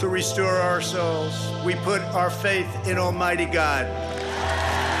restore our souls. We put our faith in Almighty God.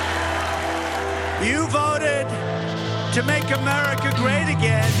 You voted to make America great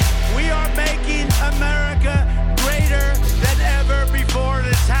again. We are making America greater than ever before, and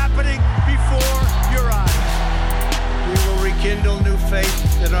it's happening before your eyes. We will rekindle new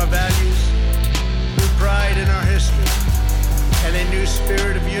faith in our values, new pride in our history, and a new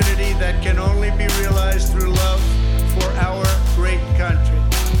spirit of unity that can only be realized through love for our great country.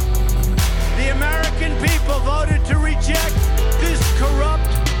 The American people voted to reject this corrupt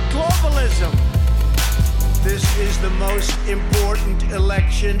globalism. This is the most important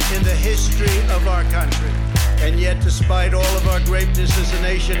election in the history of our country. And yet, despite all of our greatness as a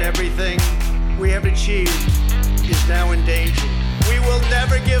nation, everything we have achieved is now in danger. We will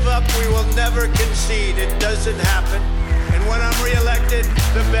never give up. We will never concede. It doesn't happen. And when I'm reelected,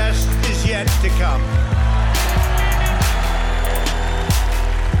 the best is yet to come.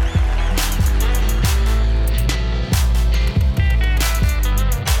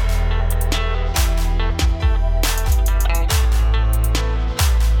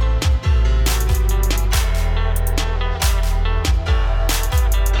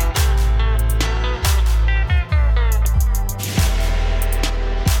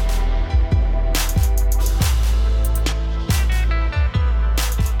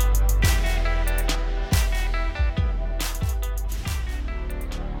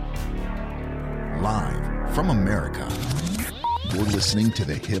 From America, you're listening to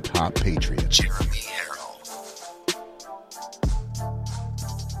the Hip Hop Patriot, Jeremy Herrell.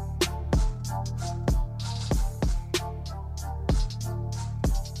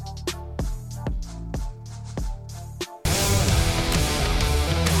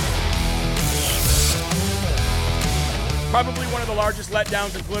 Probably one of the largest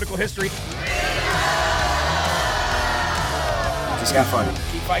letdowns in political history. Just got funny.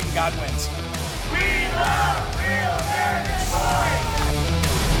 Keep fighting, God wins. We love real American boys!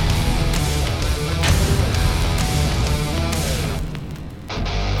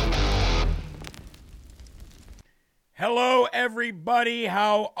 Hello, everybody.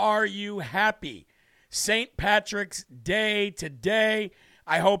 How are you? Happy St. Patrick's Day today.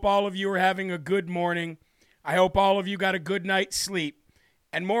 I hope all of you are having a good morning. I hope all of you got a good night's sleep.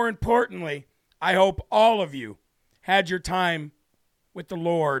 And more importantly, I hope all of you had your time with the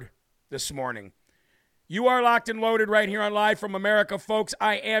Lord this morning. You are locked and loaded right here on Live from America, folks.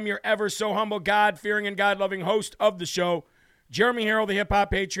 I am your ever so humble, God-fearing and God-loving host of the show, Jeremy Herrell, the Hip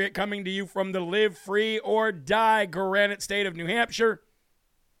Hop Patriot, coming to you from the Live Free or Die Granite State of New Hampshire.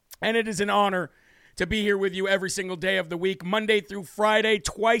 And it is an honor to be here with you every single day of the week, Monday through Friday,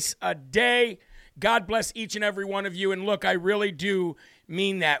 twice a day. God bless each and every one of you. And look, I really do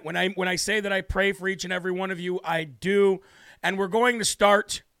mean that. When I say that I pray for each and every one of you, I do. And we're going to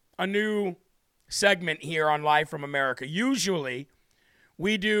start a new segment here on Live from America. Usually,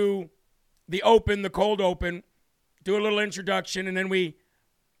 we do the open, the cold open, do a little introduction, and then we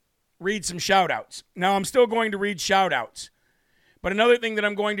read some shout-outs. Now, I'm still going to read shout-outs. But another thing that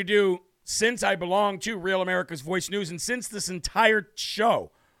I'm going to do, since I belong to Real America's Voice News, and since this entire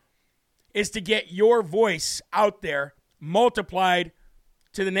show is to get your voice out there, multiplied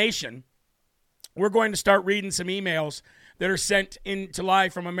to the nation, we're going to start reading some emails that are sent into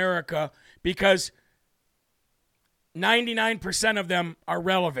Live from America, because 99% of them are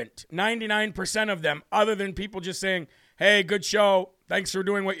relevant. 99% of them, other than people just saying, hey, good show, thanks for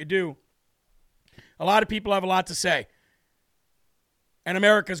doing what you do. A lot of people have a lot to say. And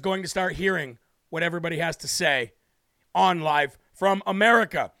America's going to start hearing what everybody has to say on Live from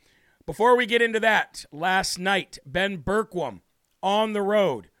America. Before we get into that, last night, Ben Berkwam, on the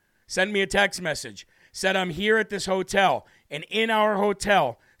road, sent me a text message, said, I'm here at this hotel, and in our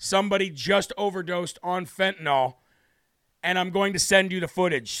hotel, somebody just overdosed on fentanyl, and I'm going to send you the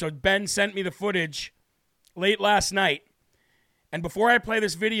footage. So Ben sent me the footage late last night. And before I play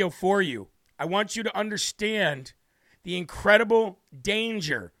this video for you, I want you to understand the incredible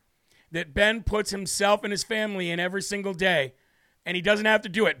danger that Ben puts himself and his family in every single day. And he doesn't have to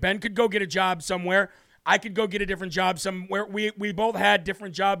do it. Ben could go get a job somewhere. I could go get a different job somewhere. We both had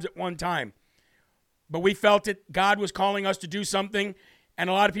different jobs at one time. But we felt that God was calling us to do something. And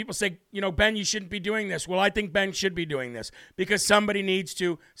a lot of people say, Ben, you shouldn't be doing this. Well, I think Ben should be doing this because somebody needs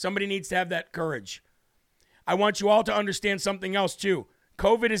to have that courage. I want you all to understand something else too.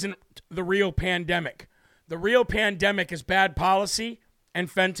 COVID isn't the real pandemic. The real pandemic is bad policy and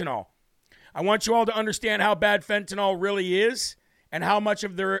fentanyl. I want you all to understand how bad fentanyl really is and how much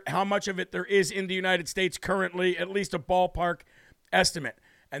of it there is in the United States currently, at least a ballpark estimate.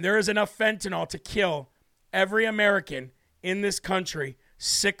 And there is enough fentanyl to kill every American in this country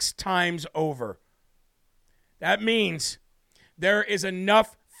 6 times over. That means there is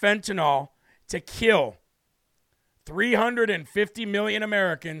enough fentanyl to kill 350 million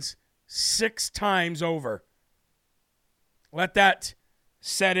Americans 6 times over. Let that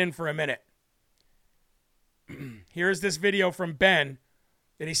set in for a minute. Here's this video from Ben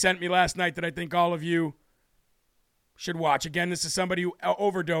that he sent me last night that I think all of you should watch. Again, this is somebody who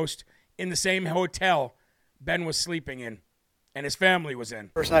overdosed in the same hotel Ben was sleeping in and his family was in.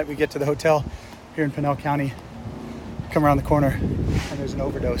 First night we get to the hotel here in Pinal County, come around the corner, and there's an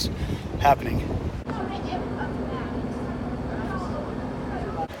overdose happening.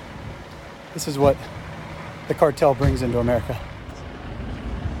 This is what the cartel brings into America.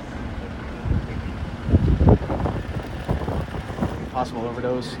 Possible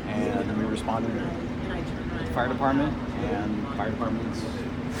overdose, and we responded to the fire department, and the fire department's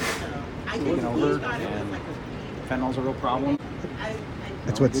taken over, and fentanyl's a real problem.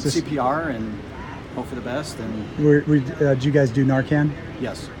 That's what's this CPR and hope for the best. And do you guys do Narcan?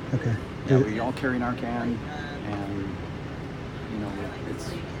 Yes. Okay. Yeah, we all carry Narcan, and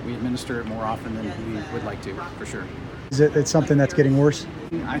we administer it more often than we would like to, for sure. Is it's something that's getting worse?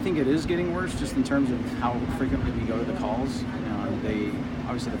 I think it is getting worse, just in terms of how frequently we go to the calls.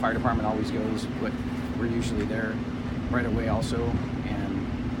 Obviously the fire department always goes, but we're usually there right away also. And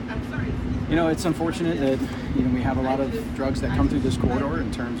it's unfortunate that we have a lot of drugs that come through this corridor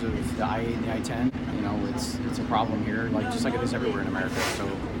in terms of the I-8 and the I-10. It's a problem here, just like it is everywhere in America. So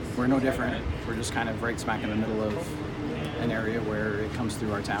we're no different. We're just kind of right smack in the middle of an area where it comes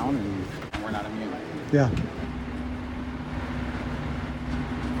through our town, and we're not immune. Yeah.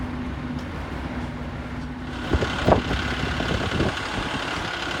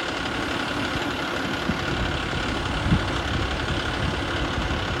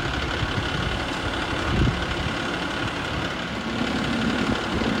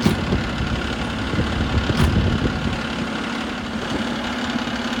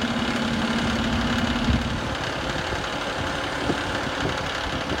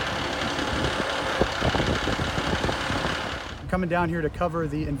 Coming down here to cover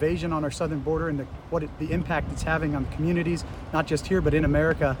the invasion on our southern border and the impact it's having on the communities, not just here but in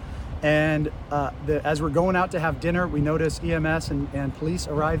America. And as we're going out to have dinner, we notice EMS and police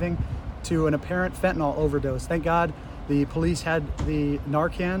arriving to an apparent fentanyl overdose. Thank God the police had the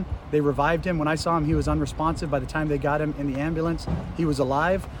Narcan. They revived him. When I saw him, he was unresponsive. By the time they got him in the ambulance, he was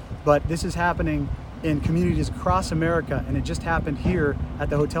alive. But this is happening in communities across America, and it just happened here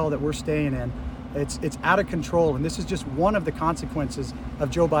at the hotel that we're staying in. It's out of control, and this is just one of the consequences of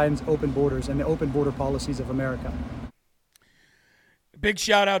Joe Biden's open borders and the open border policies of America. Big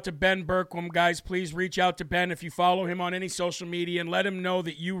shout out to Ben Bergquam. Guys, please reach out to Ben if you follow him on any social media and let him know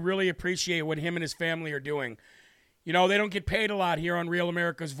that you really appreciate what him and his family are doing. They don't get paid a lot here on Real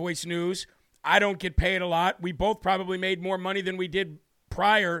America's Voice News. I don't get paid a lot. We both probably made more money than we did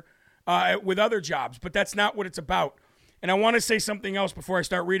prior with other jobs, but that's not what it's about. And I want to say something else before I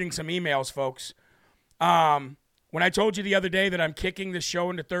start reading some emails, folks. When I told you the other day that I'm kicking this show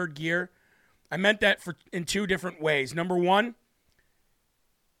into third gear, I meant that in 2 different ways. Number 1,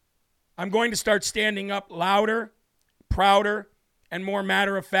 I'm going to start standing up louder, prouder, and more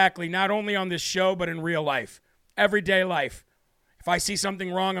matter-of-factly, not only on this show, but in real life, everyday life. If I see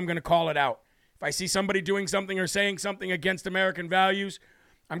something wrong, I'm going to call it out. If I see somebody doing something or saying something against American values,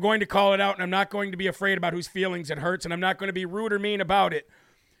 I'm going to call it out, and I'm not going to be afraid about whose feelings it hurts, and I'm not going to be rude or mean about it.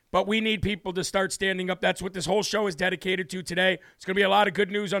 But we need people to start standing up. That's what this whole show is dedicated to today. It's going to be a lot of good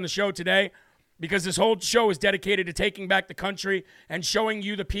news on the show today because this whole show is dedicated to taking back the country and showing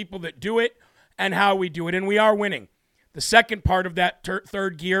you the people that do it and how we do it. And we are winning. The second part of that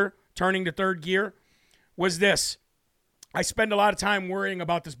third gear, turning to third gear, was this. I spend a lot of time worrying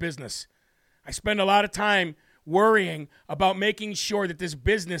about this business. I spend a lot of time worrying about making sure that this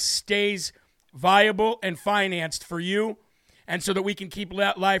business stays viable and financed for you, and so that we can keep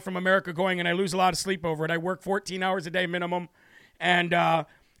Live from America going. And I lose a lot of sleep over it. I work 14 hours a day minimum, and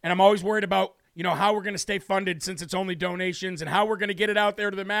I'm always worried about how we're going to stay funded since it's only donations, and how we're going to get it out there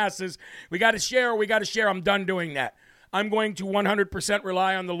to the masses. We got to share. I'm done doing that. I'm going to 100%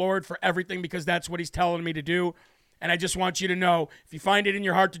 rely on the Lord for everything because that's what He's telling me to do. And I just want you to know, if you find it in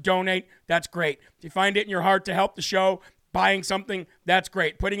your heart to donate, that's great. If you find it in your heart to help the show, buying something, that's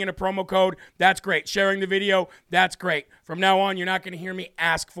great. Putting in a promo code, that's great. Sharing the video, that's great. From now on, you're not going to hear me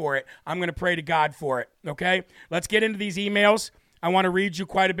ask for it. I'm going to pray to God for it, okay? Let's get into these emails. I want to read you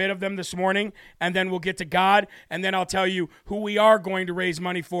quite a bit of them this morning, and then we'll get to God, and then I'll tell you who we are going to raise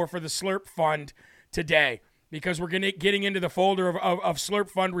money for the Slurp Fund today, because we're getting into the folder of Slurp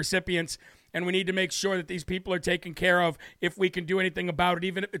Fund recipients, and we need to make sure that these people are taken care of if we can do anything about it,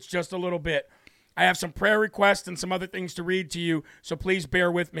 even if it's just a little bit. I have some prayer requests and some other things to read to you, so please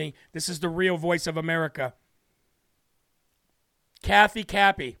bear with me. This is the real voice of America. Kathy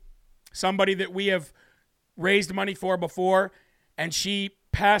Cappy, somebody that we have raised money for before, and she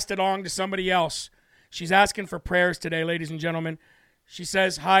passed it on to somebody else. She's asking for prayers today, ladies and gentlemen. She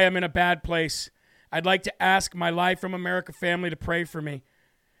says, "Hi, I'm in a bad place. I'd like to ask my Live from America family to pray for me.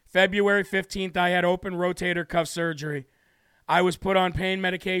 February 15th, I had open rotator cuff surgery. I was put on pain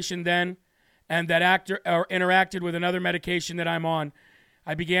medication then, and that interacted with another medication that I'm on.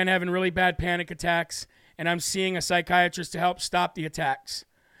 I began having really bad panic attacks, and I'm seeing a psychiatrist to help stop the attacks.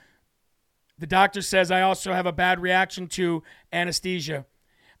 The doctor says I also have a bad reaction to anesthesia.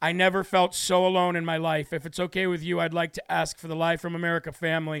 I never felt so alone in my life. If it's okay with you, I'd like to ask for the Live from America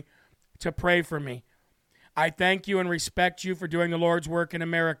family to pray for me. I thank you and respect you for doing the Lord's work in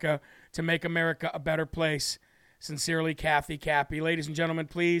America to make America a better place. Sincerely, Kathy Cappy." Ladies and gentlemen,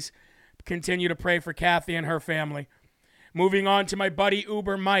 please continue to pray for Kathy and her family. Moving on to my buddy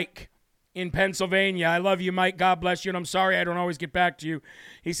Uber Mike in Pennsylvania. I love you, Mike. God bless you, and I'm sorry I don't always get back to you.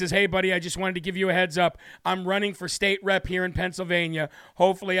 He says, "Hey, buddy, I just wanted to give you a heads up. I'm running for state rep here in Pennsylvania.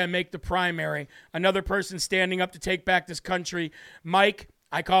 Hopefully I make the primary. Another person standing up to take back this country. Mike,"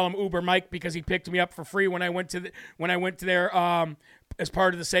 I call him Uber Mike because he picked me up for free when I went to there as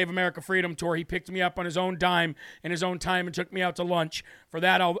part of the Save America Freedom Tour. He picked me up on his own dime and his own time and took me out to lunch. For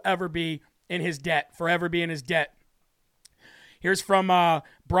that, I'll ever be in his debt, forever be in his debt. Here's from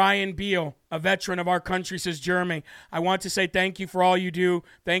Brian Beal, a veteran of our country, says, "Jeremy, I want to say thank you for all you do.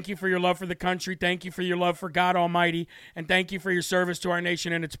 Thank you for your love for the country. Thank you for your love for God Almighty. And thank you for your service to our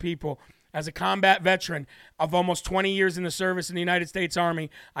nation and its people. As a combat veteran of almost 20 years in the service in the United States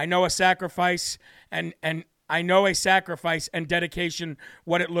Army, I know a sacrifice and dedication,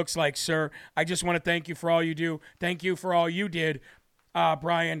 what it looks like, sir. I just want to thank you for all you do. Thank you for all you did,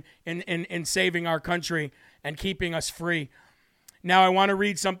 Brian, in saving our country and keeping us free." Now I want to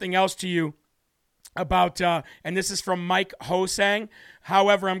read something else to you about, and this is from Mike Hosang.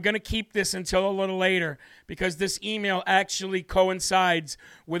 However, I'm going to keep this until a little later because this email actually coincides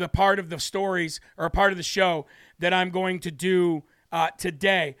with a part of the stories or a part of the show that I'm going to do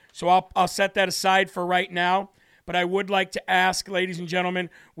today. So I'll set that aside for right now. But I would like to ask, ladies and gentlemen,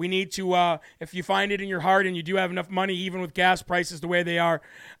 we need to, if you find it in your heart and you do have enough money, even with gas prices the way they are,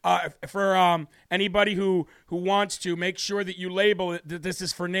 for anybody who wants to, make sure that you label it that this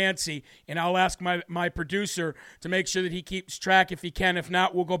is for Nancy. And I'll ask my producer to make sure that he keeps track if he can. If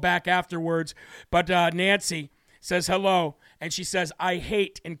not, we'll go back afterwards. But Nancy says hello, and she says, "I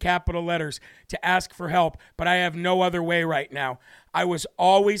hate," in capital letters, "to ask for help, but I have no other way right now. I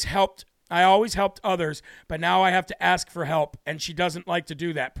always helped others, but now I have to ask for help," and she doesn't like to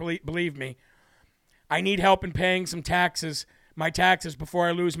do that, believe me. "I need help in paying my taxes before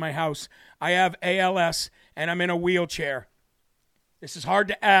I lose my house. I have ALS, and I'm in a wheelchair. This is hard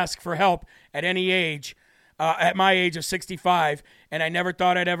to ask for help at any age, at my age of 65, and I never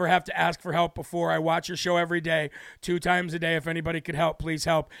thought I'd ever have to ask for help before. I watch your show every day, 2 times a day. If anybody could help, please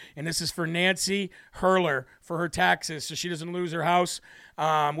help." And this is for Nancy Hurler for her taxes, so she doesn't lose her house.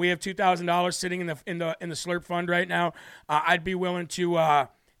 We have $2,000 sitting in the Slurp Fund right now. I'd be willing to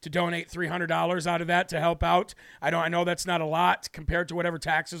donate $300 out of that to help out. I know that's not a lot compared to whatever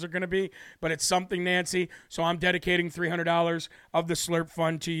taxes are going to be, but it's something, Nancy. So I'm dedicating $300 of the Slurp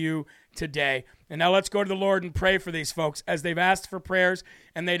Fund to you today. And now let's go to the Lord and pray for these folks as they've asked for prayers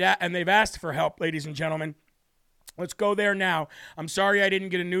and they've asked for help, ladies and gentlemen. Let's go there now. I'm sorry I didn't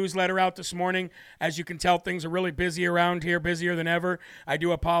get a newsletter out this morning. As you can tell, things are really busy around here, busier than ever. I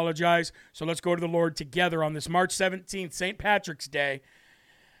do apologize. So let's go to the Lord together on this March 17th, St. Patrick's Day.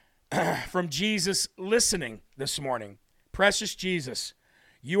 From Jesus listening this morning. "Precious Jesus,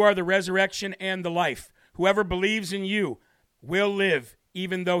 you are the resurrection and the life. Whoever believes in you will live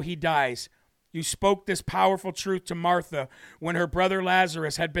even though he dies. You spoke this powerful truth to Martha when her brother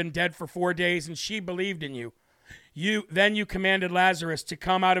Lazarus had been dead for 4 days and she believed in you. Then you commanded Lazarus to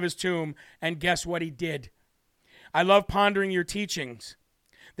come out of his tomb, and guess what he did? I love pondering your teachings,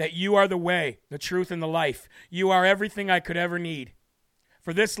 that you are the way, the truth, and the life. You are everything I could ever need.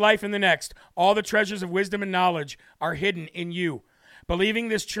 For this life and the next, all the treasures of wisdom and knowledge are hidden in you. Believing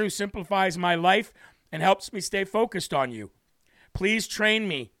this truth simplifies my life and helps me stay focused on you. Please train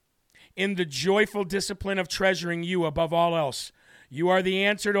me in the joyful discipline of treasuring you above all else. You are the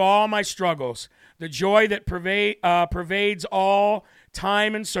answer to all my struggles, the joy that pervades all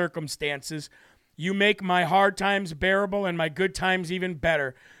time and circumstances. You make my hard times bearable and my good times even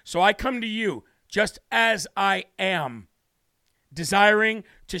better. So I come to you just as I am. desiring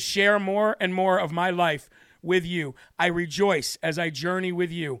to share more and more of my life with you. I rejoice as I journey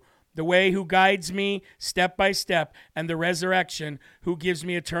with you, the way who guides me step by step, and the resurrection who gives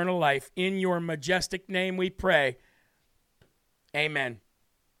me eternal life. In your majestic name we pray. Amen.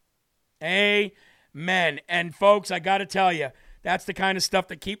 Amen. And folks, I got to tell you, that's the kind of stuff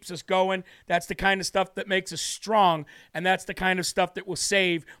that keeps us going. That's the kind of stuff that makes us strong. And that's the kind of stuff that will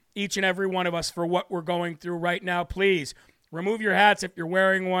save each and every one of us for what we're going through right now. Please remove your hats if you're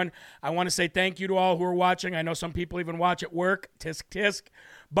wearing one. I want to say thank you to all who are watching. I know some people even watch at work. Tisk, tisk.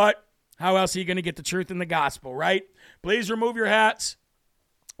 But how else are you going to get the truth in the gospel, right? Please remove your hats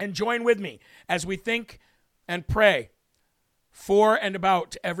and join with me as we think and pray for and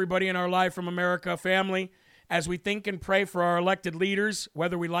about everybody in our Live from America family, as we think and pray for our elected leaders,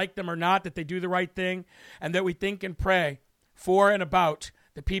 whether we like them or not, that they do the right thing, and that we think and pray for and about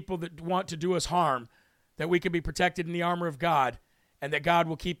the people that want to do us harm, that we can be protected in the armor of God, and that God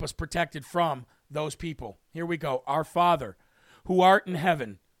will keep us protected from those people. Here we go. Our Father, who art in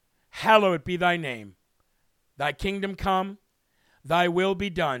heaven, hallowed be thy name. Thy kingdom come, thy will be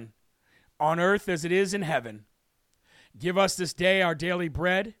done, on earth as it is in heaven. Give us this day our daily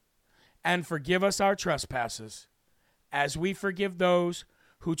bread, and forgive us our trespasses, as we forgive those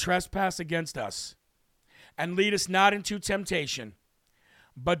who trespass against us. And lead us not into temptation,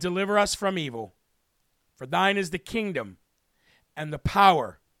 but deliver us from evil. For thine is the kingdom, and the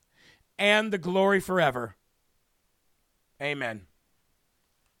power, and the glory forever. Amen.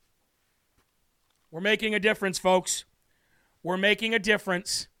 We're making a difference, folks. We're making a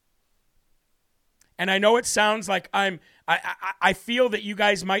difference. And I know it sounds like I feel that you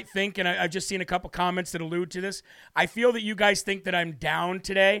guys might think, and I've just seen a couple comments that allude to this, I feel that you guys think that I'm down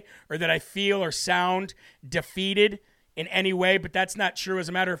today, or that I feel or sound defeated in any way, but that's not true. As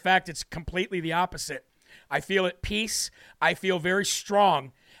a matter of fact, it's completely the opposite. I feel at peace. I feel very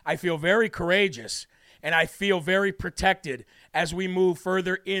strong. I feel very courageous. And I feel very protected as we move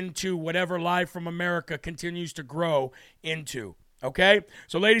further into whatever Live from America continues to grow into. Okay?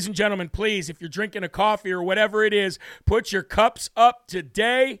 So ladies and gentlemen, please, if you're drinking a coffee or whatever it is, put your cups up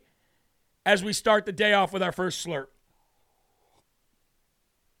today as we start the day off with our first slurp.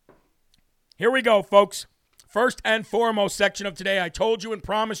 Here we go, folks. First and foremost section of today, I told you and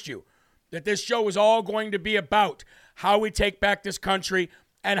promised you that this show is all going to be about how we take back this country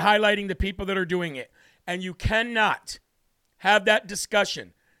and highlighting the people that are doing it. And you cannot have that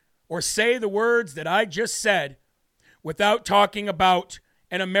discussion or say the words that I just said without talking about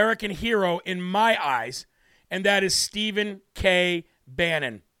an American hero in my eyes, and that is Stephen K.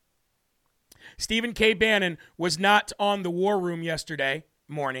 Bannon. Stephen K. Bannon was not on the War Room yesterday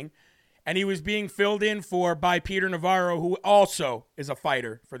morning, and he was being filled in for by Peter Navarro, who also is a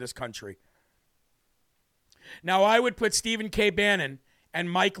fighter for this country. Now, I would put Stephen K. Bannon and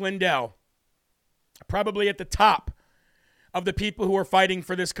Mike Lindell probably at the top of the people who are fighting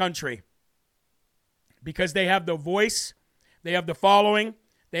for this country, because they have the voice, they have the following,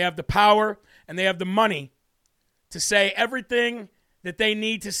 they have the power, and they have the money to say everything that they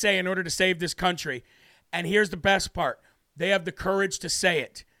need to say in order to save this country. And here's the best part. They have the courage to say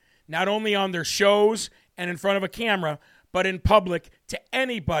it, not only on their shows and in front of a camera, but in public to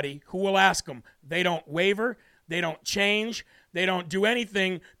anybody who will ask them. They don't waver. They don't change. They don't do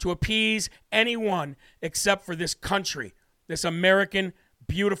anything to appease anyone except for this country, this American,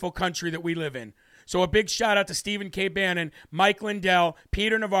 beautiful country that we live in. So a big shout out to Stephen K. Bannon, Mike Lindell,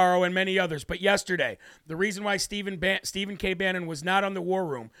 Peter Navarro, and many others. But yesterday, the reason why Stephen K. Bannon was not on the War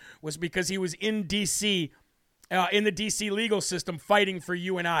Room was because he was in D.C., in the D.C. legal system, fighting for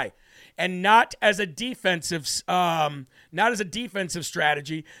you and I, and not as a defensive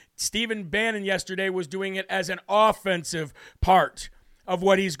strategy. Stephen Bannon yesterday was doing it as an offensive part of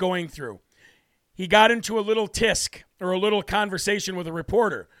what he's going through. He got into a little tisk, or a little conversation with a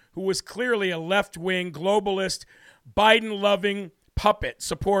reporter who was clearly a left-wing, globalist, Biden-loving puppet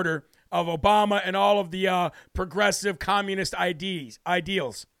supporter of Obama and all of the progressive communist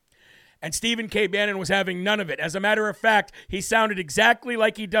ideals. And Stephen K. Bannon was having none of it. As a matter of fact, he sounded exactly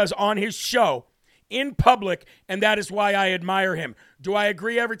like he does on his show in public, and that is why I admire him. Do I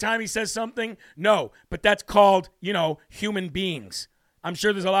agree every time he says something? No, but that's called, human beings. I'm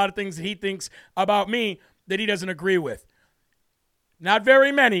sure there's a lot of things that he thinks about me that he doesn't agree with. Not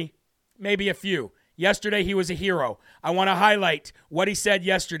very many, maybe a few. Yesterday, he was a hero. I want to highlight what he said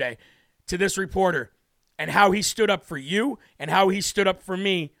yesterday to this reporter and how he stood up for you and how he stood up for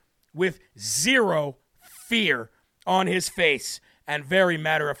me with zero fear on his face and very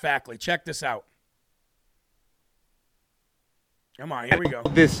matter-of-factly. Check this out. Come on, here we go.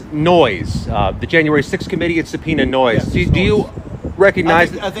 This noise, the January 6th committee had subpoenaed noise. Yes, Do you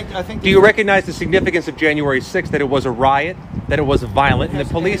recognize? I think do you recognize the significance of January 6th? That it was a riot, that it was violent, and the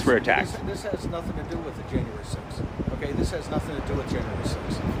police were attacked. This has nothing to do with the January 6th. Okay, this has nothing to do with January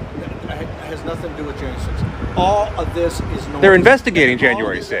 6th. It has nothing to do with January 6th. All of this is noise. They're investigating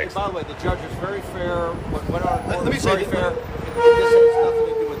January 6th. By the way, the judge is very fair. Let me say very fair. This has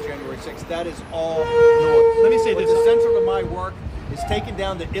nothing to do with January 6th. That is all noise. Let me say this. What's essential to my work is taking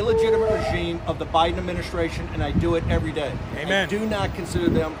down the illegitimate regime of the Biden administration, and I do it every day. Amen. I do not consider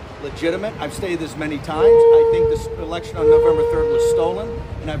them legitimate. I've stated this many times. I think this election on November 3rd was stolen,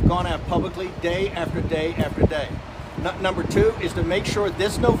 and I've gone out publicly day after day after day. Number two is to make sure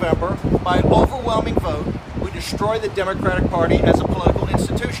this November, by an overwhelming vote, we destroy the Democratic Party as a political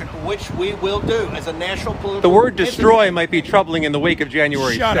institution, which we will do as a national political. The word "destroy" might be troubling in the wake of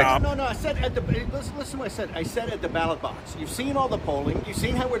January 6th. Shut up. No. I said listen to what I said. I said at the ballot box. You've seen all the polling. You've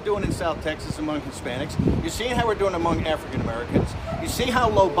seen how we're doing in South Texas among Hispanics. You've seen how we're doing among African Americans. You see how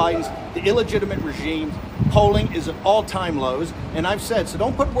low the illegitimate regime polling is at all-time lows. And I've said, so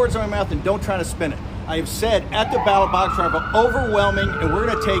don't put words in my mouth and don't try to spin it. I have said at the ballot box, we have an overwhelming, and we're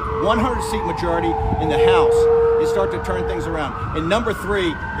going to take 100-seat majority in the House and start to turn things around. And number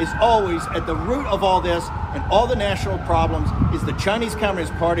three is always at the root of all this and all the national problems is the Chinese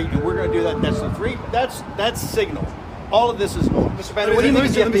Communist Party, and we're going to do that. That's the three. That's signal. All of this is noise. Mr. Bannon, what do you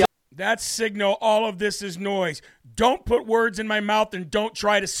think? That's signal. All of this is noise. Don't put words in my mouth and don't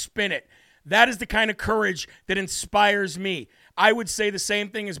try to spin it. That is the kind of courage that inspires me. I would say the same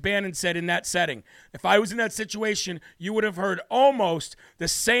thing as Bannon said in that setting. If I was in that situation, you would have heard almost the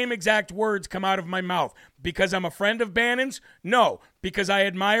same exact words come out of my mouth. Because I'm a friend of Bannon's? No. Because I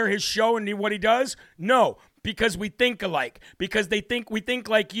admire his show and what he does? No. Because we think alike. Because we think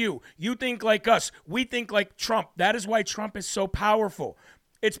like you. You think like us. We think like Trump. That is why Trump is so powerful.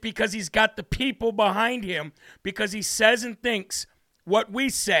 It's because he's got the people behind him, because he says and thinks what we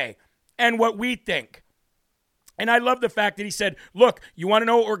say and what we think. And I love the fact that he said, look, you want to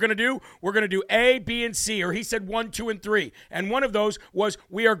know what we're going to do? We're going to do A, B, and C. Or he said 1, 2, and 3. And one of those was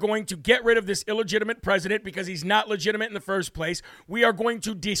we are going to get rid of this illegitimate president because he's not legitimate in the first place. We are going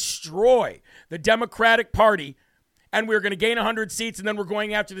to destroy the Democratic Party, and we're going to gain 100 seats, and then we're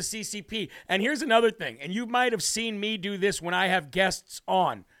going after the CCP. And here's another thing, and you might have seen me do this when I have guests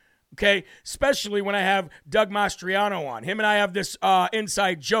on. Okay, especially when I have Doug Mastriano on. Him and I have this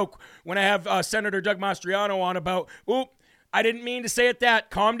inside joke when I have Senator Doug Mastriano on about, I didn't mean to say it that.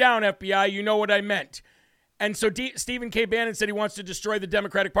 Calm down, FBI. You know what I meant. And so Stephen K. Bannon said he wants to destroy the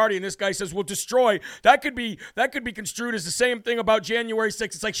Democratic Party, and this guy says, well, destroy. That could be construed as the same thing about January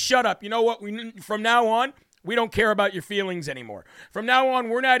 6th. It's like, shut up. You know what? From now on, we don't care about your feelings anymore. From now on,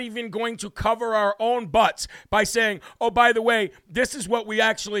 we're not even going to cover our own butts by saying, oh, by the way, this is what we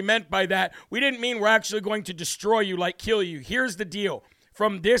actually meant by that. We didn't mean we're actually going to destroy you, like kill you. Here's the deal.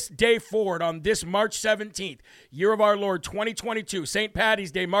 From this day forward, on this March 17th, year of our Lord 2022, St.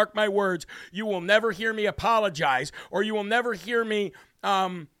 Paddy's Day, mark my words, you will never hear me apologize, or you will never hear me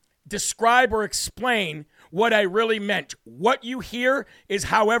describe or explain what I really meant. What you hear is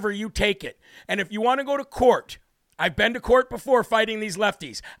however you take it. And if you want to go to court, I've been to court before fighting these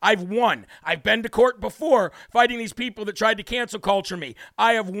lefties. I've won. I've been to court before fighting these people that tried to cancel culture me.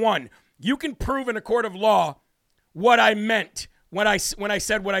 I have won. You can prove in a court of law what I meant when I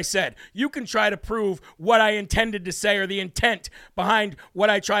said what I said. You can try to prove what I intended to say or the intent behind what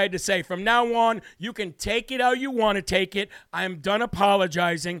I tried to say. From now on, you can take it how you want to take it. I am done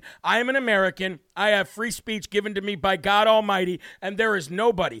apologizing. I am an American. I have free speech given to me by God Almighty, and there is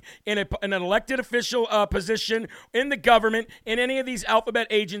nobody in an elected official position in the government, in any of these alphabet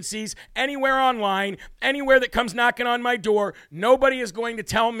agencies, anywhere online, anywhere that comes knocking on my door. Nobody is going to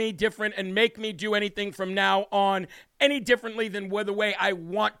tell me different and make me do anything from now on any differently than the way I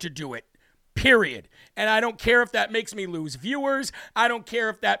want to do it. Period. And I don't care if that makes me lose viewers. I don't care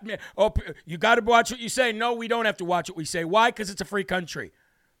if that, you got to watch what you say. No, we don't have to watch what we say. Why? Because it's a free country.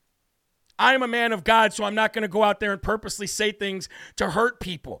 I'm a man of God, so I'm not going to go out there and purposely say things to hurt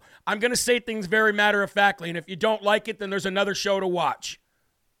people. I'm going to say things very matter-of-factly, and if you don't like it, then there's another show to watch.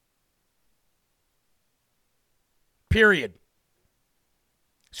 Period.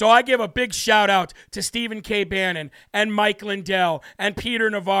 So I give a big shout out to Stephen K. Bannon and Mike Lindell and Peter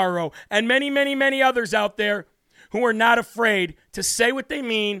Navarro and many, many, many others out there who are not afraid to say what they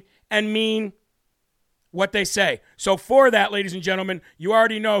mean and mean what they say. So for that, ladies and gentlemen, you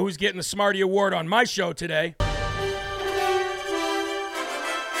already know who's getting the Smarty Award on my show today.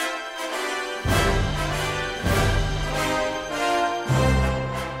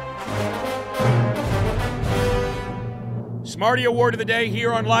 Smarty Award of the day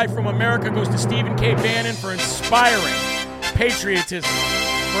here on Live from America goes to Stephen K. Bannon for inspiring patriotism,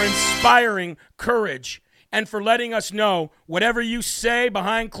 for inspiring courage, and for letting us know whatever you say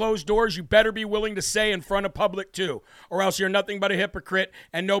behind closed doors, you better be willing to say in front of public too, or else you're nothing but a hypocrite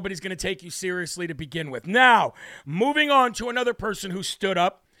and nobody's going to take you seriously to begin with. Now, moving on to another person who stood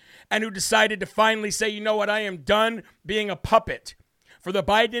up and who decided to finally say, you know what, I am done being a puppet for the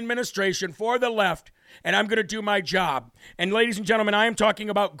Biden administration, for the left, and I'm going to do my job. And ladies and gentlemen, I am talking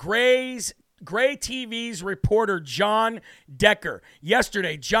about Gray TV's reporter John Decker.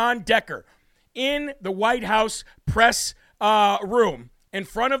 Yesterday, John Decker, in the White House press room, in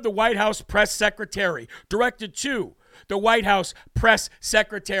front of the White House press secretary, directed to the White House press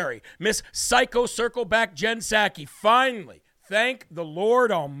secretary, Miss Psycho Circleback Jen Psaki. Finally, thank the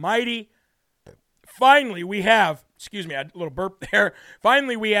Lord Almighty, finally we have, excuse me, I had a little burp there.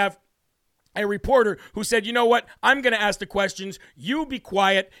 Finally, we have a reporter who said, you know what, I'm going to ask the questions, you be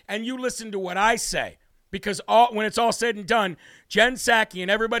quiet, and you listen to what I say. Because when it's all said and done, Jen Psaki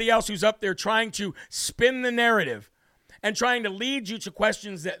and everybody else who's up there trying to spin the narrative and trying to lead you to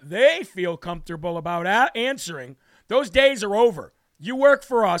questions that they feel comfortable about answering, those days are over. You work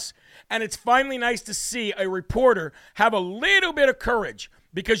for us, and it's finally nice to see a reporter have a little bit of courage,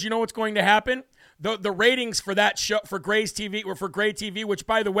 because you know what's going to happen? The ratings for that show, for Gray's TV, or for Gray TV, which,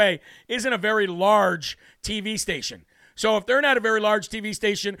 by the way, isn't a very large TV station. So if they're not a very large TV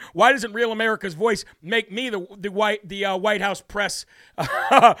station, why doesn't Real America's Voice make me the White House press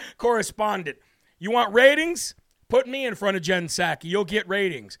correspondent? You want ratings? Put me in front of Jen Psaki. You'll get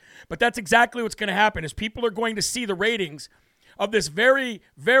ratings. But that's exactly what's going to happen, is people are going to see the ratings of this very,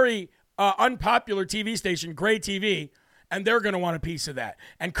 very unpopular TV station, Gray TV, and they're going to want a piece of that.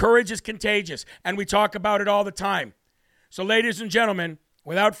 And courage is contagious, and we talk about it all the time. So ladies and gentlemen,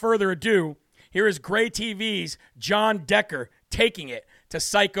 without further ado, here is Gray TV's John Decker taking it to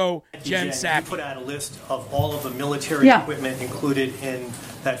Psycho Jen Psaki. You put out a list of all of the military equipment included in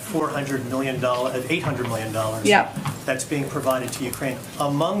that $800 million that's being provided to Ukraine.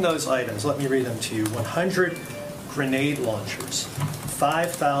 Among those items, let me read them to you: 100 grenade launchers,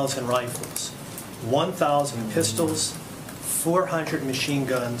 5,000 rifles, 1,000 pistols, 400 machine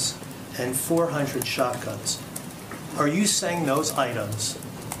guns, and 400 shotguns. Are you saying those items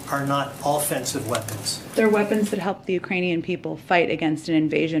are not offensive weapons? They're weapons that help the Ukrainian people fight against an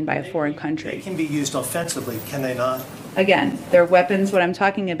invasion by a foreign country. They can be used offensively, can they not? Again, they're weapons. What I'm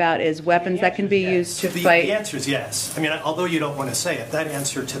talking about is weapons that can be used to fight. The answer is yes. I mean, although you don't want to say it, that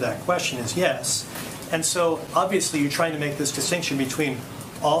answer to that question is yes. And so, obviously, you're trying to make this distinction between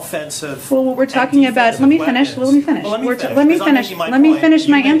offensive. Well, what we're talking about. Let me finish. Let me finish. Let me finish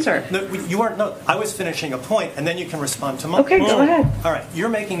my answer. No, you aren't. No, I was finishing a point, and then you can respond to mine. Okay, go ahead. All right, you're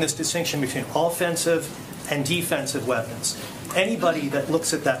making this distinction between offensive and defensive weapons. Anybody that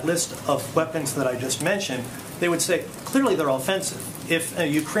looks at that list of weapons that I just mentioned, they would say clearly they're offensive. If a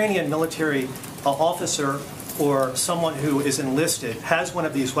Ukrainian military officer or someone who is enlisted has one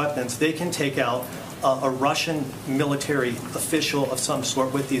of these weapons, they can take out a Russian military official of some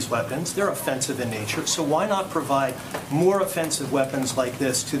sort with these weapons. They're offensive in nature. So why not provide more offensive weapons like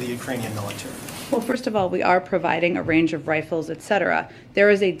this to the Ukrainian military? Well, first of all, we are providing a range of rifles, etc.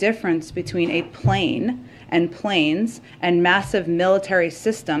 There is a difference between a plane and planes and massive military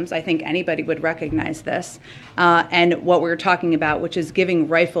systems. I think anybody would recognize this. And what we're talking about, which is giving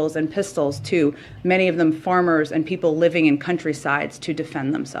rifles and pistols to many of them farmers and people living in countrysides to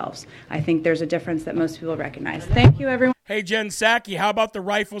defend themselves. I think there's a difference that most people recognize. Thank you, everyone. Hey, Jen Psaki, how about the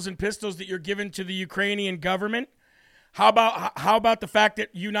rifles and pistols that you're giving to the Ukrainian government? How about the fact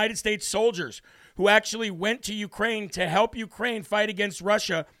that United States soldiers who actually went to Ukraine to help Ukraine fight against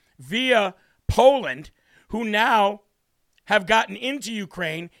Russia via Poland, who now have gotten into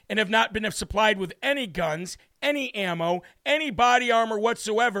Ukraine and have not been supplied with any guns, any ammo, any body armor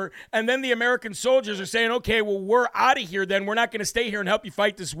whatsoever, and then the American soldiers are saying, okay, well, we're out of here then. We're not going to stay here and help you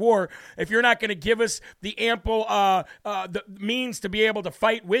fight this war if you're not going to give us the ample the means to be able to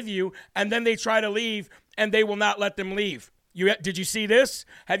fight with you, and then they try to leave, and they will not let them leave. Did you see this?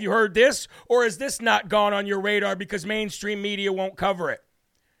 Have you heard this? Or has this not gone on your radar because mainstream media won't cover it?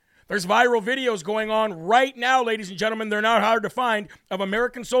 There's viral videos going on right now, ladies and gentlemen. They're not hard to find, of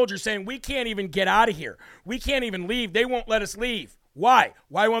American soldiers saying, we can't even get out of here. We can't even leave. They won't let us leave. Why?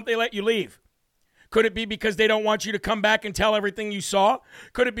 Why won't they let you leave? Could it be because they don't want you to come back and tell everything you saw?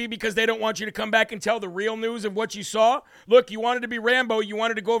 Could it be because they don't want you to come back and tell the real news of what you saw? Look, you wanted to be Rambo. You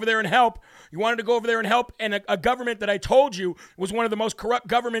wanted to go over there and help. And a government that I told you was one of the most corrupt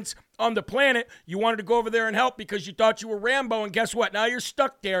governments on the planet. You wanted to go over there and help because you thought you were Rambo. And guess what? Now you're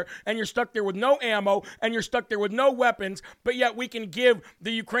stuck there, and you're stuck there with no ammo, and you're stuck there with no weapons. But yet we can give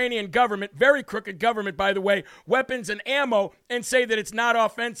the Ukrainian government, very crooked government, by the way, weapons and ammo and say that it's not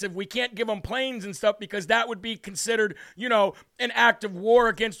offensive. We can't give them planes and stuff because that would be considered, an act of war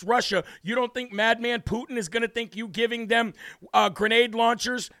against Russia. You don't think Madman Putin is going to think you giving them grenade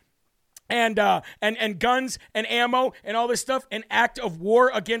launchers and guns and ammo and all this stuff an act of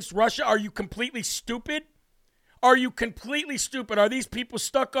war against Russia? Are you completely stupid? Are you completely stupid? Are these people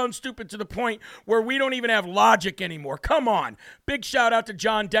stuck on stupid to the point where we don't even have logic anymore? Come on. Big shout out to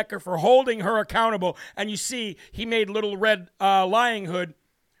John Decker for holding her accountable. And you see, he made Little Red Lying Hood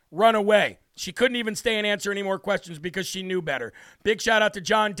run away. She couldn't even stay and answer any more questions because she knew better. Big shout out to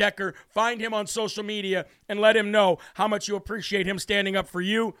John Decker. Find him on social media and let him know how much you appreciate him standing up for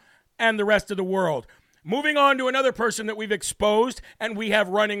you and the rest of the world. Moving on to another person that we've exposed and we have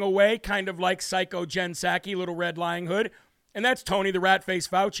running away, kind of like Psycho Jen Psaki, Little Red Lying Hood, and that's Tony the Rat-Face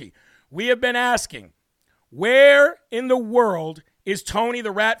Fauci. We have been asking, where in the world is Tony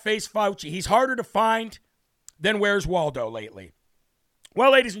the Rat-Face Fauci? He's harder to find than Where's Waldo lately.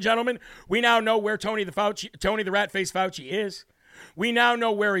 Well, ladies and gentlemen, we now know where Tony the Rat-Face Fauci is. We now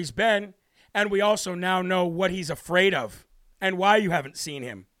know where he's been, and we also now know what he's afraid of and why you haven't seen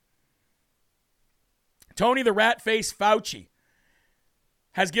him. Tony the Rat-Face Fauci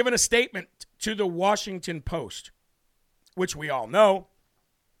has given a statement to the Washington Post, which we all know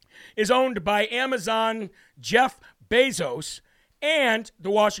is owned by Amazon Jeff Bezos, and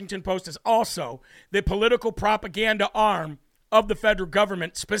the Washington Post is also the political propaganda arm of the federal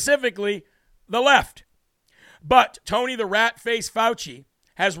government, specifically the left. But Tony the Rat-Face Fauci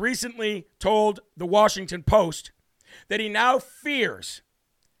has recently told the Washington Post that he now fears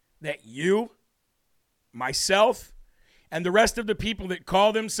that you, myself, and the rest of the people that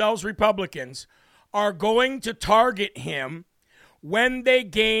call themselves Republicans are going to target him when they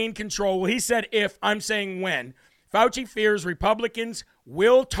gain control. Well, he said if, I'm saying when. Fauci fears Republicans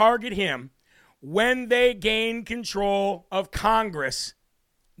will target him when they gain control of Congress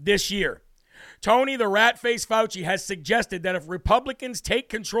this year. Tony the Rat-Face Fauci has suggested that if Republicans take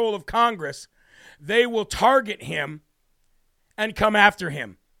control of Congress, they will target him and come after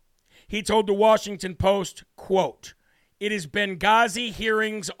him. He told the Washington Post, quote, "It is Benghazi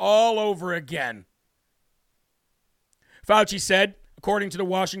hearings all over again." Fauci said, according to the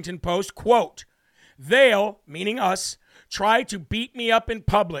Washington Post, quote, "They'll," meaning us, "try to beat me up in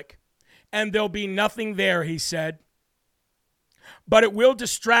public, and there'll be nothing there," he said. "But it will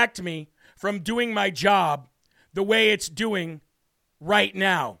distract me from doing my job the way it's doing right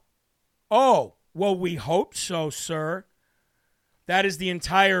now." Oh, well, we hope so, sir. That is the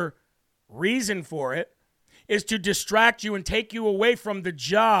entire reason for it, is to distract you and take you away from the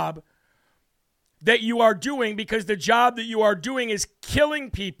job that you are doing, because the job that you are doing is killing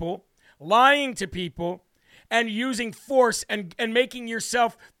people, lying to people, and using force and making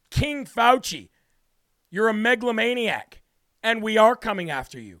yourself King Fauci. You're a megalomaniac, and we are coming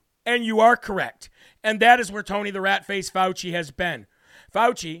after you, and you are correct. And that is where Tony the Rat-Face Fauci has been.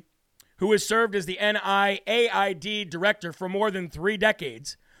 Fauci, who has served as the NIAID director for more than 3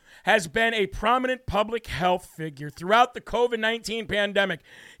 decades, has been a prominent public health figure throughout the COVID-19 pandemic.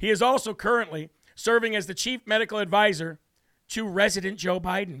 He is also currently serving as the chief medical advisor to resident Joe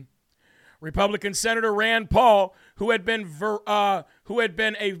Biden. Republican Senator Rand Paul, who had been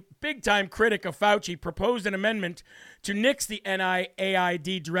a big-time critic of Fauci, proposed an amendment to nix the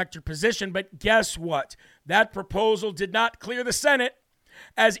NIAID director position. But guess what? That proposal did not clear the Senate,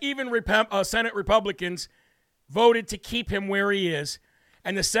 as even Senate Republicans voted to keep him where he is.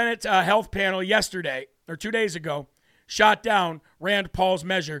 And the Senate health panel yesterday, or 2 days ago, shot down Rand Paul's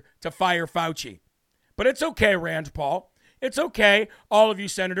measure to fire Fauci. But it's okay, Rand Paul. It's okay, all of you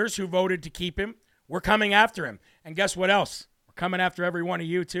senators who voted to keep him. We're coming after him. And guess what else? We're coming after every one of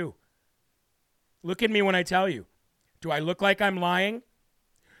you, too. Look at me when I tell you. Do I look like I'm lying?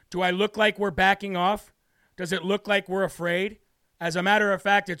 Do I look like we're backing off? Does it look like we're afraid? As a matter of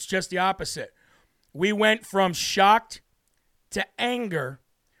fact, it's just the opposite. We went from shocked to anger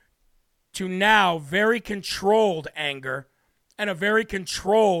to now very controlled anger and a very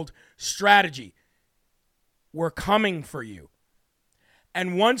controlled strategy. We're coming for you.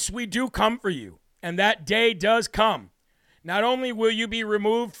 And once we do come for you, and that day does come, not only will you be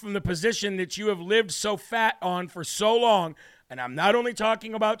removed from the position that you have lived so fat on for so long, and I'm not only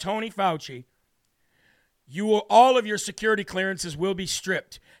talking about Tony Fauci, all of your security clearances will be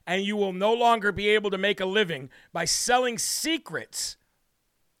stripped, and you will no longer be able to make a living by selling secrets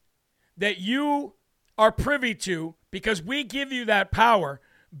that you are privy to, because we give you that power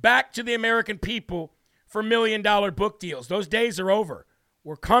back to the American people for $1 million book deals. Those days are over.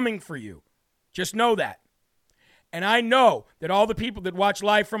 We're coming for you. Just know that. And I know that all the people that watch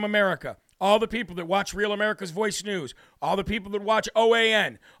Live from America, all the people that watch Real America's Voice News, all the people that watch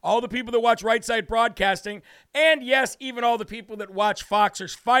OAN, all the people that watch Right Side Broadcasting, and yes, even all the people that watch Fox are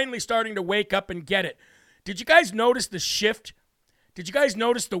finally starting to wake up and get it. Did you guys notice the shift? Did you guys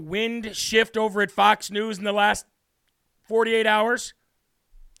notice the wind shift over at Fox News in the last 48 hours?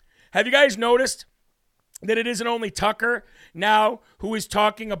 Have you guys noticed that it isn't only Tucker now who is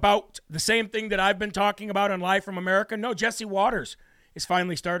talking about the same thing that I've been talking about on Live from America? No, Jesse Waters is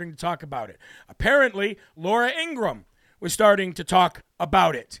finally starting to talk about it. Apparently, Laura Ingraham was starting to talk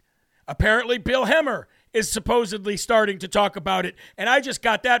about it. Apparently, Bill Hemmer is supposedly starting to talk about it. And I just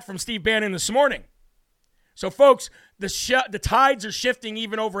got that from Steve Bannon this morning. So, folks, the tides are shifting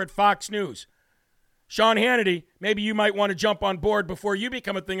even over at Fox News. Sean Hannity, maybe you might want to jump on board before you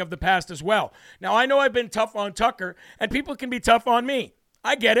become a thing of the past as well. Now, I know I've been tough on Tucker, and people can be tough on me.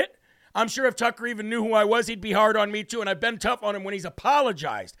 I get it. I'm sure if Tucker even knew who I was, he'd be hard on me too, and I've been tough on him when he's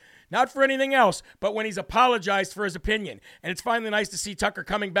apologized. Not for anything else, but when he's apologized for his opinion. And it's finally nice to see Tucker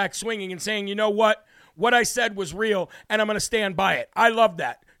coming back swinging and saying, you know what? What I said was real, and I'm going to stand by it. I love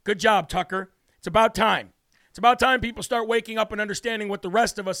that. Good job, Tucker. It's about time. It's about time people start waking up and understanding what the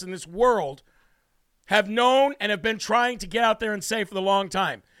rest of us in this world have known and have been trying to get out there and say for the long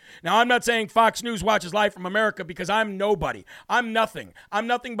time. Now, I'm not saying Fox News watches Live from America because I'm nobody. I'm nothing. I'm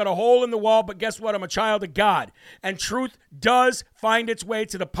nothing but a hole in the wall, but guess what? I'm a child of God. And truth does find its way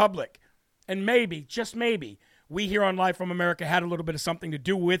to the public. And maybe, just maybe, we here on Live from America had a little bit of something to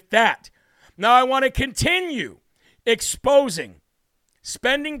do with that. Now, I want to continue exposing,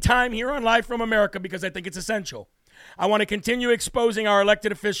 spending time here on Live from America because I think it's essential. I want to continue exposing our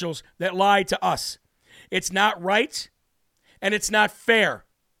elected officials that lie to us. It's not right, and it's not fair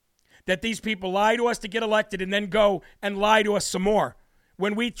that these people lie to us to get elected and then go and lie to us some more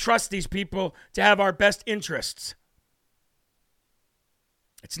when we trust these people to have our best interests.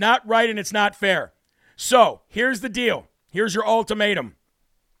 It's not right and it's not fair. So, here's the deal. Here's your ultimatum.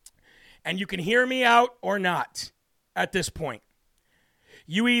 And you can hear me out or not at this point.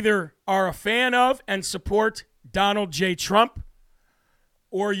 You either are a fan of and support Donald J. Trump,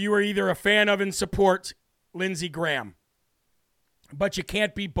 or you are either a fan of and support Lindsey Graham. But you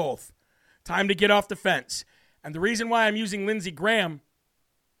can't be both. Time to get off the fence. And the reason why I'm using Lindsey Graham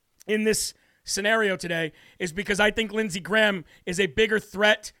in this scenario today is because I think Lindsey Graham is a bigger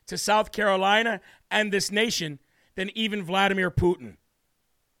threat to South Carolina and this nation than even Vladimir Putin.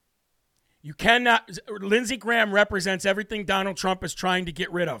 You cannot. Lindsey Graham represents everything Donald Trump is trying to get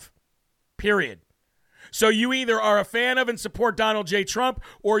rid of. Period. So you either are a fan of and support Donald J. Trump,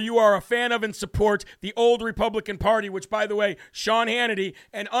 or you are a fan of and support the old Republican Party, which, by the way, Sean Hannity,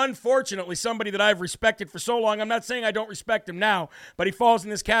 and unfortunately somebody that I've respected for so long, I'm not saying I don't respect him now, but he falls in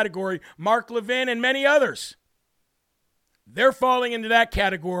this category, Mark Levin and many others. They're falling into that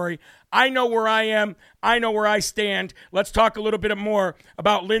category. I know where I am. I know where I stand. Let's talk a little bit more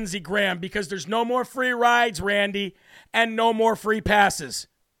about Lindsey Graham, because there's no more free rides, Randy, and no more free passes.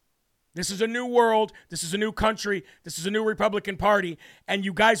 This is a new world. This is a new country. This is a new Republican Party, and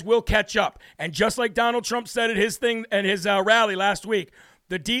you guys will catch up. And just like Donald Trump said at his thing and his rally last week,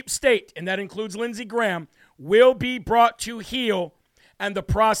 the deep state, and that includes Lindsey Graham, will be brought to heel, and the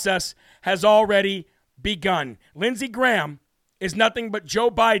process has already begun. Lindsey Graham is nothing but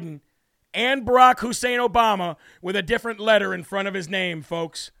Joe Biden and Barack Hussein Obama with a different letter in front of his name,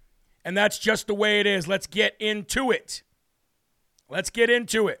 folks. And that's just the way it is. Let's get into it. Let's get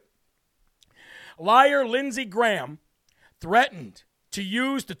into it. Liar Lindsey Graham threatened to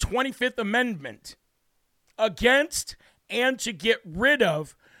use the 25th Amendment against and to get rid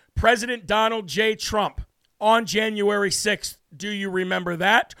of President Donald J. Trump on January 6th. Do you remember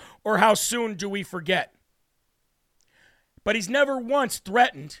that? Or how soon do we forget? But he's never once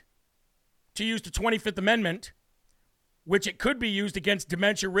threatened to use the 25th Amendment, which it could be used against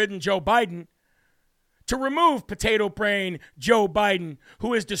dementia-ridden Joe Biden, to remove potato brain Joe Biden,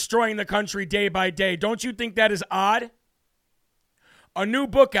 who is destroying the country day by day. Don't you think that is odd? A new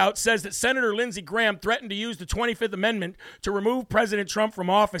book out says that Senator Lindsey Graham threatened to use the 25th Amendment to remove President Trump from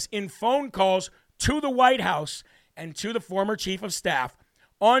office in phone calls to the White House and to the former chief of staff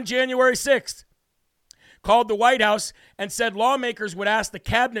on January 6th. Called the White House and said lawmakers would ask the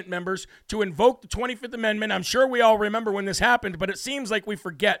cabinet members to invoke the 25th Amendment. I'm sure we all remember when this happened, but it seems like we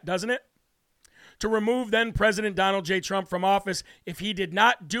forget, doesn't it? to remove then President Donald J. Trump from office if he did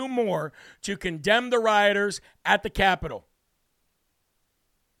not do more to condemn the rioters at the Capitol.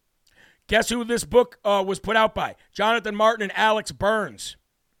 Guess who this book was put out by? Jonathan Martin and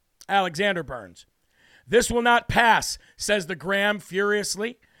Alexander Burns. This will not pass, says the Graham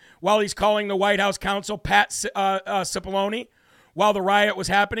furiously, while he's calling the White House counsel, Pat Cipollone, while the riot was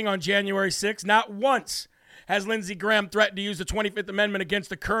happening on January 6th. Not once has Lindsey Graham threatened to use the 25th Amendment against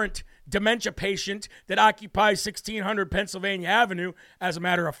the current dementia patient that occupies 1600 Pennsylvania Avenue. As a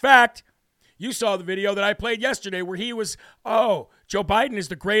matter of fact, you saw the video that I played yesterday where he was, Joe Biden is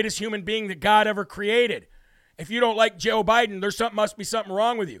the greatest human being that God ever created. If you don't like Joe Biden, must be something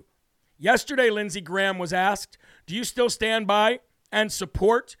wrong with you. Yesterday, Lindsey Graham was asked, do you still stand by and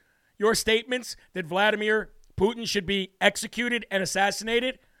support your statements that Vladimir Putin should be executed and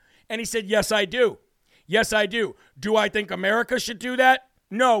assassinated? And he said, yes, I do. Yes, I do. Do I think America should do that?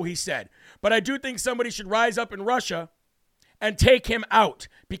 No, he said. But I do think somebody should rise up in Russia and take him out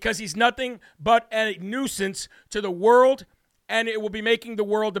because he's nothing but a nuisance to the world, and it will be making the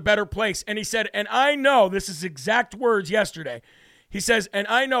world a better place. And he said, and I know, this is exact words yesterday, he says, and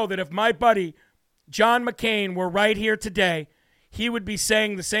I know that if my buddy John McCain were right here today, he would be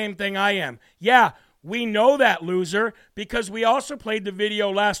saying the same thing I am. Yeah, we know that, loser, because we also played the video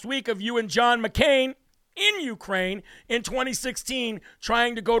last week of you and John McCain in Ukraine in 2016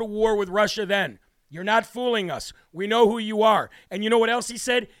 trying to go to war with Russia then. You're not fooling us. We know who you are. And you know what else he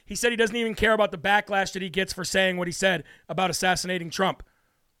said? He said he doesn't even care about the backlash that he gets for saying what he said about assassinating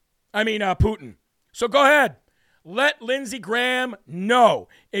Putin. So go ahead. Let Lindsey Graham know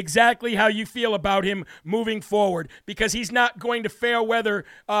exactly how you feel about him moving forward, because he's not going to fair weather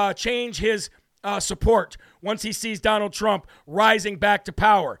change his support once he sees Donald Trump rising back to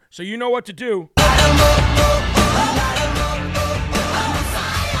power. So you know what to do.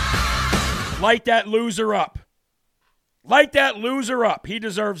 Light that loser up. Light that loser up. He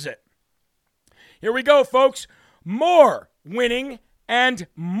deserves it. Here we go, folks. More winning and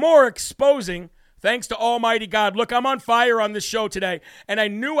more exposing thanks to Almighty God. Look, I'm on fire on this show today, and I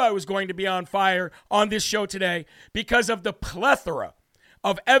knew I was going to be on fire on this show today because of the plethora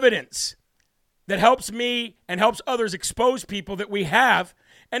of evidence that helps me and helps others expose people that we have.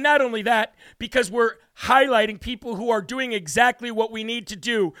 And not only that, because we're highlighting people who are doing exactly what we need to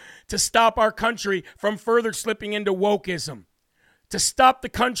do to stop our country from further slipping into wokeism, to stop the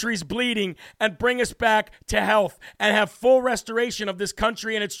country's bleeding and bring us back to health and have full restoration of this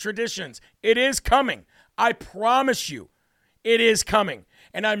country and its traditions. It is coming. I promise you, it is coming.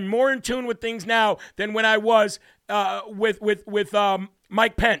 And I'm more in tune with things now than when I was with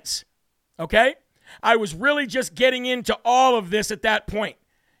Mike Pence. Okay? I was really just getting into all of this at that point.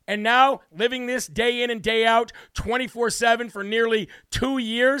 And now, living this day in and day out, 24/7 for nearly 2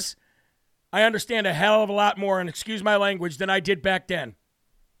 years, I understand a hell of a lot more, and excuse my language, than I did back then.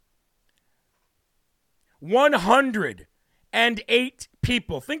 108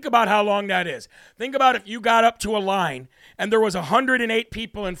 people. Think about how long that is. Think about if you got up to a line and there was 108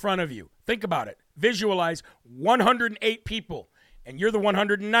 people in front of you. Think about it. Visualize 108 people, and you're the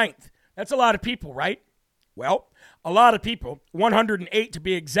 109th. That's a lot of people, right? Well, a lot of people, 108 to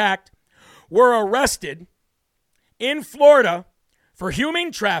be exact, were arrested in Florida for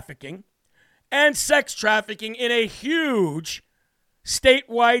human trafficking and sex trafficking in a huge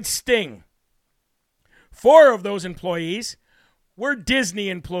statewide sting. 4 of those employees were Disney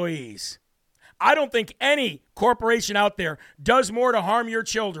employees. I don't think any corporation out there does more to harm your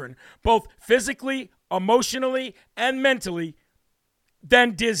children, both physically, emotionally, and mentally,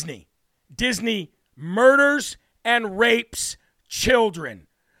 than Disney. Disney murders and rapes children.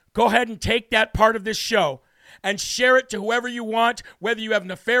 Go ahead and take that part of this show and share it to whoever you want, whether you have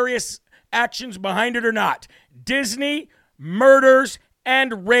nefarious actions behind it or not. Disney murders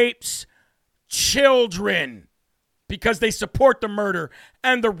and rapes children because they support the murder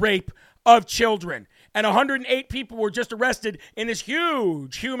and the rape of children. And 108 people were just arrested in this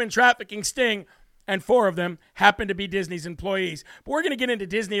huge human trafficking sting, and 4 of them happen to be Disney's employees. But we're going to get into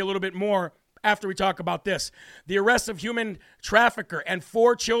Disney a little bit more after we talk about this. The arrest of human trafficker and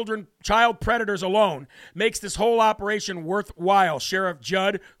 4 child predators alone makes this whole operation worthwhile. Sheriff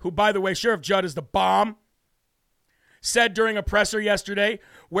Judd, who, by the way, Sheriff Judd is the bomb, said during a presser yesterday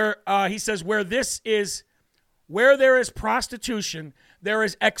where he says, where there is prostitution, there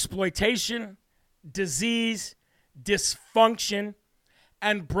is exploitation, disease, dysfunction,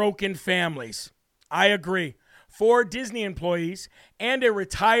 and broken families. I agree. 4 Disney employees and a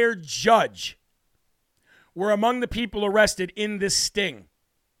retired judge were among the people arrested in this sting.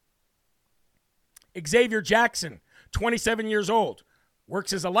 Xavier Jackson, 27 years old,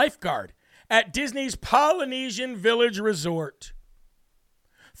 works as a lifeguard at Disney's Polynesian Village Resort.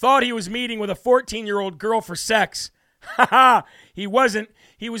 Thought he was meeting with a 14-year-old girl for sex. Ha! He wasn't.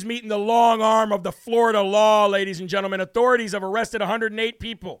 He was meeting the long arm of the Florida law, ladies and gentlemen. Authorities have arrested 108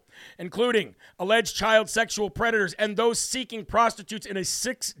 people, including alleged child sexual predators and those seeking prostitutes in a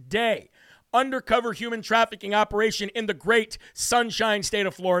 6-day undercover human trafficking operation in the great Sunshine State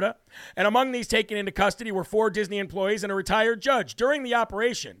of Florida. And among these taken into custody were 4 Disney employees and a retired judge. During the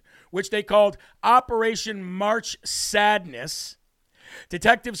operation, which they called Operation March Sadness,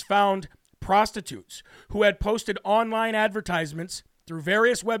 detectives found prostitutes who had posted online advertisements through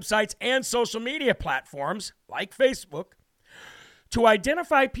various websites and social media platforms like Facebook to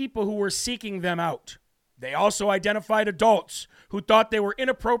identify people who were seeking them out. They also identified adults who thought they were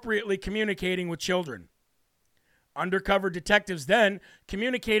inappropriately communicating with children. Undercover detectives then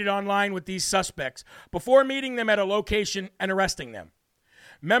communicated online with these suspects before meeting them at a location and arresting them.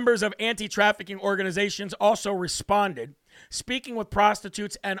 Members of anti-trafficking organizations also responded, speaking with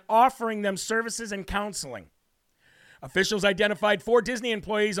prostitutes and offering them services and counseling. Officials identified 4 Disney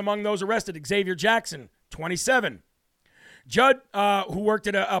employees among those arrested. Xavier Jackson, 27. Judd, who worked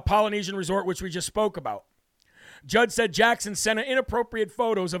at a Polynesian resort, which we just spoke about. Judd said Jackson sent inappropriate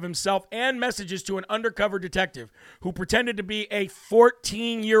photos of himself and messages to an undercover detective who pretended to be a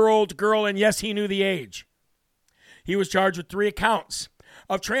 14-year-old girl, and yes, he knew the age. He was charged with 3 counts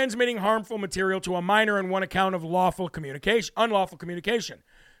of transmitting harmful material to a minor and 1 account of unlawful communication.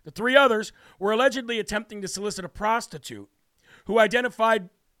 The 3 others were allegedly attempting to solicit a prostitute who identified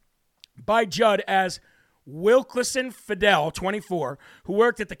by Judd as Wilkerson Fidel, 24, who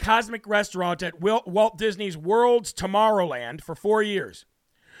worked at the Cosmic Restaurant at Walt Disney's World's Tomorrowland for 4 years.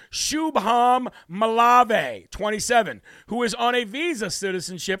 Shubham Malave, 27, who is on a visa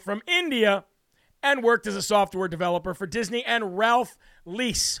citizenship from India and worked as a software developer for Disney, and Ralph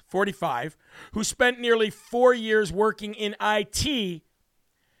Leese, 45, who spent nearly 4 years working in IT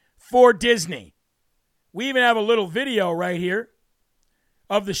for Disney. We even have a little video right here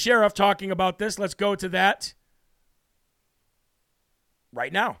of the sheriff talking about this. Let's go to that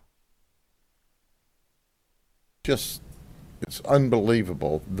right now. It's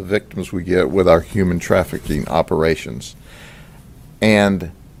unbelievable the victims we get with our human trafficking operations.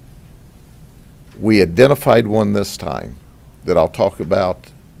 And we identified one this time that I'll talk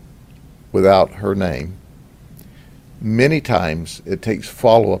about without her name. Many times it takes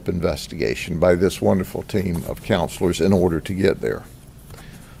follow-up investigation by this wonderful team of counselors in order to get there.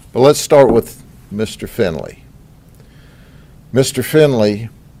 But let's start with Mr. Finley. Mr. Finley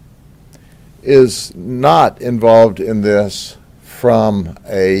is not involved in this from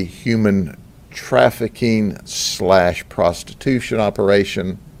a human trafficking / prostitution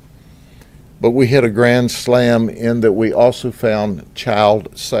operation, but we hit a grand slam in that we also found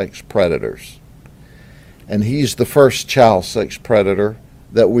child sex predators. And he's the first child sex predator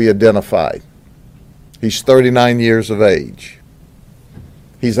that we identified. He's 39 years of age.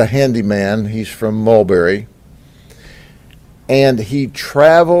 He's a handyman. He's from Mulberry. And he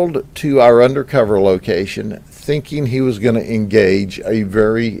traveled to our undercover location thinking he was going to engage a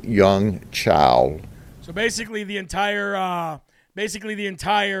very young child. So basically the entire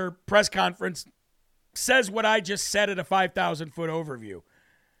press conference says what I just said at a 5,000-foot overview.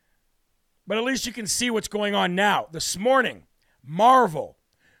 But at least you can see what's going on now. This morning, Marvel,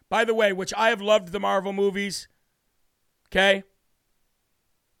 by the way, which I have loved the Marvel movies, okay?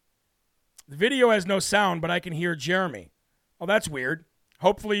 The video has no sound, but I can hear Jeremy. Oh, that's weird.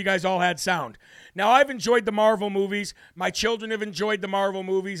 Hopefully you guys all had sound. Now, I've enjoyed the Marvel movies. My children have enjoyed the Marvel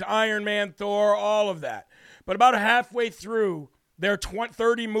movies, Iron Man, Thor, all of that. But about halfway through their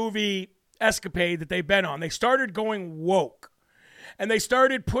 30-movie escapade that they've been on, they started going woke. And they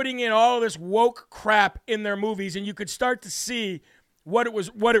started putting in all of this woke crap in their movies, and you could start to see what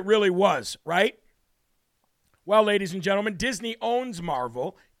it really was, right? Well, ladies and gentlemen, Disney owns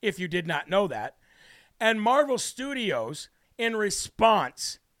Marvel, if you did not know that. And Marvel Studios, in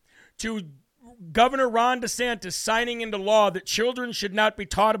response to Governor Ron DeSantis signing into law that children should not be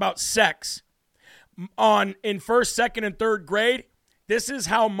taught about sex in first, second, and third grade, this is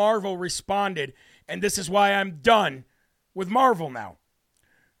how Marvel responded, and this is why I'm done with Marvel now.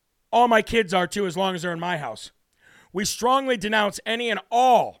 All my kids are too, as long as they're in my house. We strongly denounce any and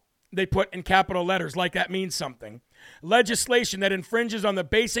all, they put in capital letters like that means something, legislation that infringes on the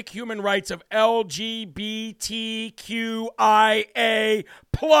basic human rights of LGBTQIA+.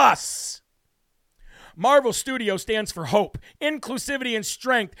 Marvel Studio stands for hope, inclusivity, and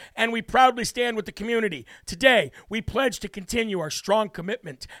strength, and we proudly stand with the community. Today, we pledge to continue our strong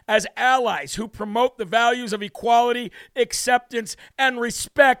commitment as allies who promote the values of equality, acceptance, and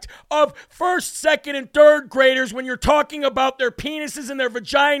respect of first, second, and third graders when you're talking about their penises and their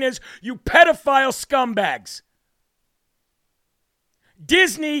vaginas, you pedophile scumbags.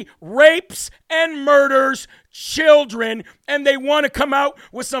 Disney rapes and murders children, and they want to come out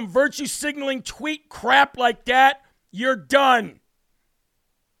with some virtue signaling tweet crap like that. You're done.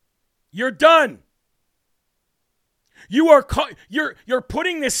 You're done. You're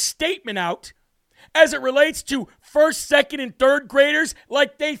putting this statement out as it relates to first, second, and third graders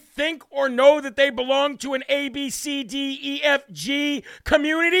like they think or know that they belong to an A, B, C, D, E, F, G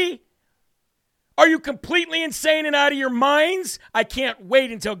community? Are you completely insane and out of your minds? I can't wait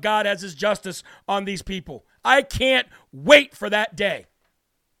until God has his justice on these people. I can't wait for that day.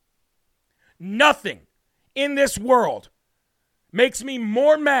 Nothing in this world makes me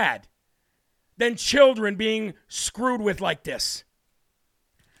more mad than children being screwed with like this.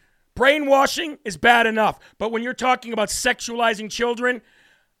 Brainwashing is bad enough, but when you're talking about sexualizing children,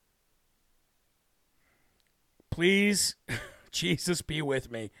 please, Jesus, be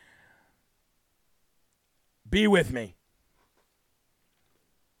with me. Be with me.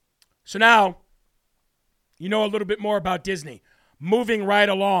 So now, you know a little bit more about Disney. Moving right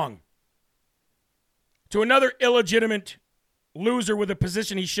along to another illegitimate loser with a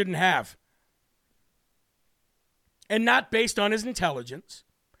position he shouldn't have. And not based on his intelligence,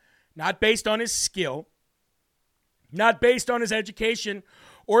 not based on his skill, not based on his education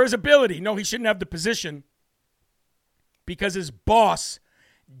or his ability. No, he shouldn't have the position because his boss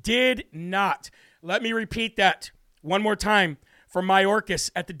did not. Let me repeat that one more time for Mayorkas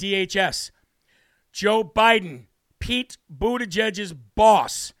at the DHS. Joe Biden, Pete Buttigieg's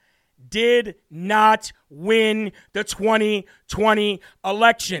boss, did not win the 2020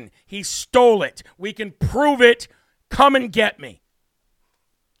 election. He stole it. We can prove it. Come and get me.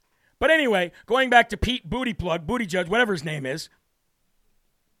 But anyway, going back to Pete Buttigieg, whatever his name is,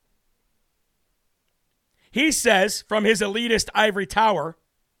 he says from his elitist ivory tower,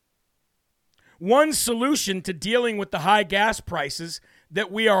 one solution to dealing with the high gas prices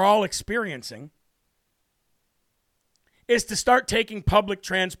that we are all experiencing is to start taking public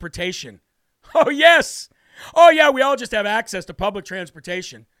transportation. Oh, yes. Oh, yeah, we all just have access to public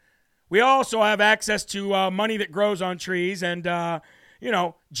transportation. We also have access to money that grows on trees and,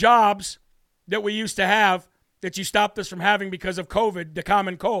 jobs that we used to have that you stopped us from having because of COVID, the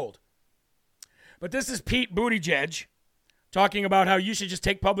common cold. But this is Pete Buttigieg talking about how you should just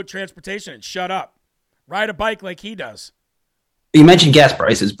take public transportation and shut up. Ride a bike like he does. You mentioned gas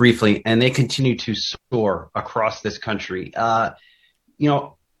prices briefly, and they continue to soar across this country. Can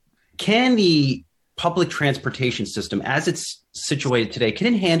the public transportation system, as it's situated today,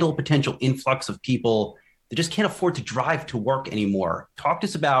 can it handle a potential influx of people that just can't afford to drive to work anymore? Talk to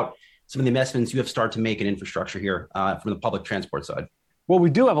us about some of the investments you have started to make in infrastructure here from the public transport side. Well,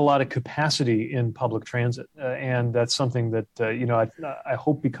 we do have a lot of capacity in public transit, and that's something that I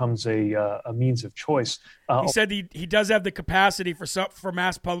hope becomes a means of choice. He said he does have the capacity for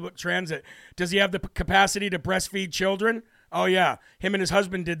mass public transit. Does he have the capacity to breastfeed children? Oh, yeah. Him and his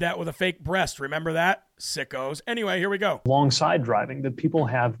husband did that with a fake breast. Remember that? Sickos. Anyway, here we go. Alongside driving, that people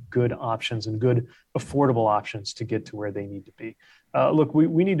have good options and good affordable options to get to where they need to be. Look,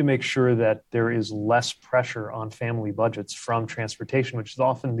 we need to make sure that there is less pressure on family budgets from transportation, which is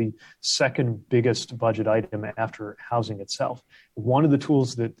often the second biggest budget item after housing itself. One of the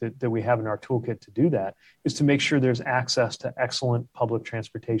tools that we have in our toolkit to do that is to make sure there's access to excellent public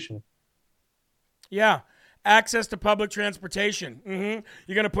transportation. Yeah. Access to public transportation. Mm-hmm.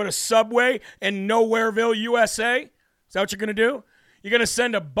 You're going to put a subway in Nowhereville, USA? Is that what you're going to do? You're going to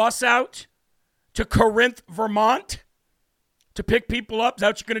send a bus out to Corinth, Vermont to pick people up? Is that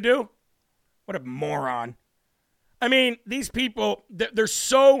what you're going to do? What a moron. I mean, these people, they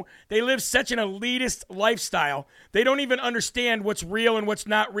live such an elitist lifestyle. They don't even understand what's real and what's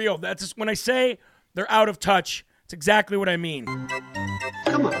not real. That's just, when I say they're out of touch, it's exactly what I mean.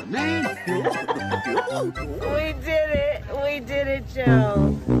 Come on, man. We did it,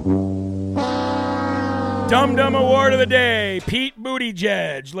 Joe. Dum Dum Award of the Day, Pete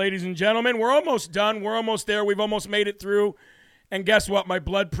Buttigieg. Ladies and gentlemen, we're almost done. We're almost there. We've almost made it through. And guess what? My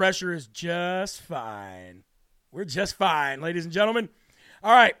blood pressure is just fine. We're just fine, ladies and gentlemen.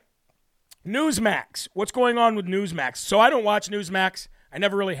 All right. Newsmax. What's going on with Newsmax? So I don't watch Newsmax. I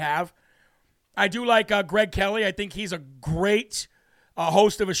never really have. I do like Greg Kelly. I think he's a great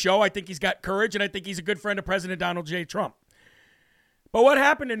host of a show. I think he's got courage, and I think he's a good friend of President Donald J. Trump. But what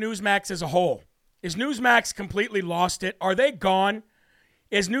happened to Newsmax as a whole? Is Newsmax completely lost it? Are they gone?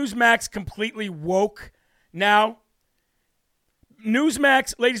 Is Newsmax completely woke now?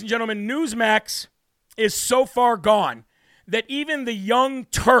 Newsmax, ladies and gentlemen, Newsmax is so far gone that even the young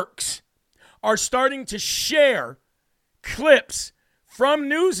Turks are starting to share clips from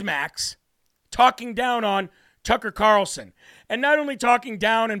Newsmax talking down on Tucker Carlson. And not only talking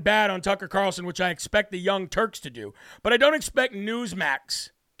down and bad on Tucker Carlson, which I expect the young Turks to do, but I don't expect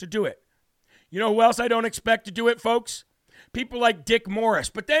Newsmax to do it. You know who else I don't expect to do it, folks? People like Dick Morris.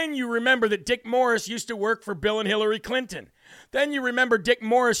 But then you remember that Dick Morris used to work for Bill and Hillary Clinton. Then you remember Dick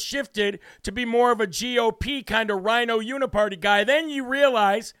Morris shifted to be more of a GOP kind of Rhino Uniparty guy. Then you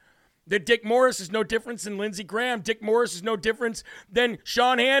realize that Dick Morris is no different than Lindsey Graham. Dick Morris is no different than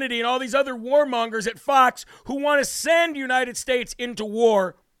Sean Hannity and all these other warmongers at Fox who want to send the United States into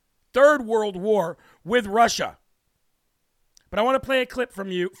war, third world war, with Russia. But I want to play a clip for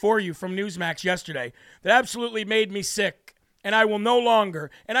you from Newsmax yesterday that absolutely made me sick. And I will no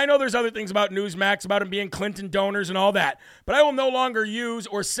longer, and I know there's other things about Newsmax, about them being Clinton donors and all that, but I will no longer use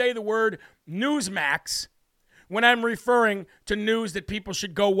or say the word Newsmax when I'm referring to news that people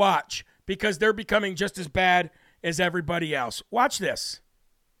should go watch because they're becoming just as bad as everybody else. Watch this.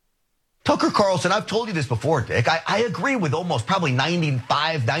 Tucker Carlson, I've told you this before, Dick. I agree with almost probably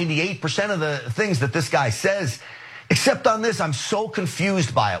 95, 98% of the things that this guy says. Except on this, I'm so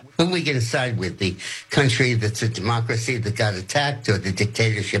confused by it. Who are we going to side with? The country that's a democracy that got attacked or the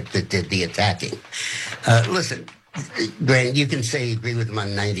dictatorship that did the attacking? Listen, Grant, you can say you agree with him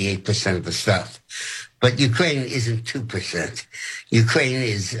on 98% of the stuff. But Ukraine isn't 2%. Ukraine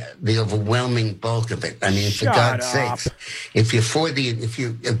is the overwhelming bulk of it. I mean, for God's sakes, if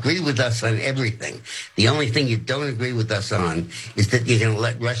you agree with us on everything, the only thing you don't agree with us on is that you're going to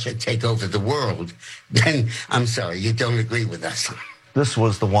let Russia take over the world, then I'm sorry, you don't agree with us. This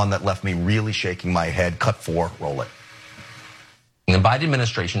was the one that left me really shaking my head. Cut 4, roll it. The Biden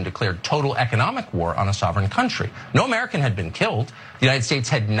administration declared total economic war on a sovereign country. No American had been killed. The United States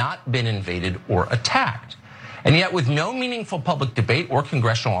had not been invaded or attacked. And yet, with no meaningful public debate or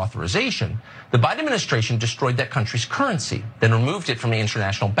congressional authorization, the Biden administration destroyed that country's currency, then removed it from the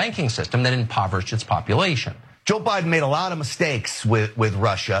international banking system that impoverished its population. Joe Biden made a lot of mistakes with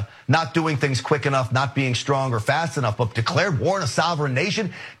Russia, not doing things quick enough, not being strong or fast enough, but declared war on a sovereign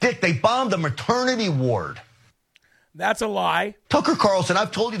nation. Dick, they bombed a maternity ward. That's a lie. Tucker Carlson,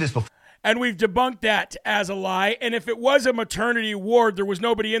 I've told you this before. And we've debunked that as a lie. And if it was a maternity ward, there was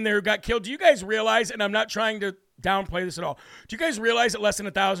nobody in there who got killed. Do you guys realize, and I'm not trying to downplay this at all, do you guys realize that less than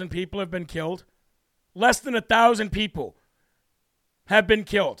 1,000 people have been killed? Less than 1,000 people have been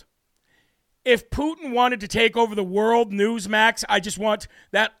killed. If Putin wanted to take over the world, Newsmax, I just want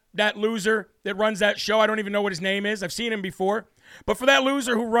that loser that runs that show, I don't even know what his name is. I've seen him before. But for that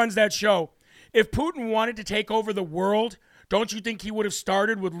loser who runs that show, if Putin wanted to take over the world, don't you think he would have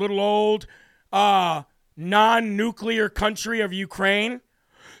started with little old non-nuclear country of Ukraine?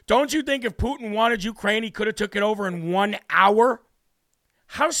 Don't you think if Putin wanted Ukraine, he could have took it over in 1 hour?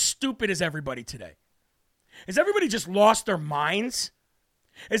 How stupid is everybody today? Has everybody just lost their minds?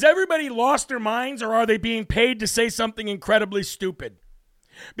 Has everybody lost their minds, or are they being paid to say something incredibly stupid?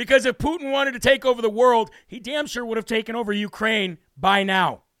 Because if Putin wanted to take over the world, he damn sure would have taken over Ukraine by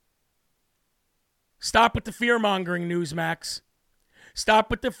now. Stop with the fear-mongering, Newsmax.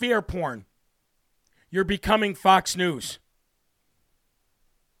 Stop with the fear porn. You're becoming Fox News.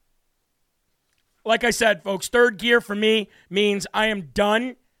 Like I said, folks, third gear for me means I am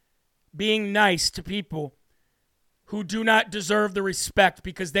done being nice to people who do not deserve the respect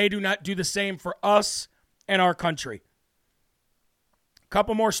because they do not do the same for us and our country. A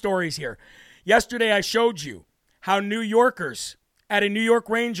couple more stories here. Yesterday I showed you how New Yorkers at a New York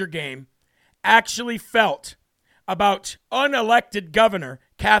Ranger game actually felt about unelected governor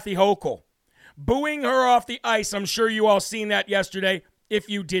Kathy Hochul. Booing her off the ice. I'm sure you all seen that yesterday. If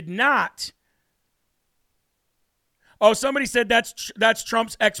you did not, oh, somebody said that's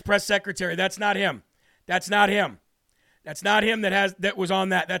Trump's ex-press secretary. That's not him. That's not him. That's not him that was on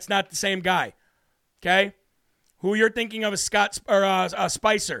that. That's not the same guy. Okay? Who you're thinking of is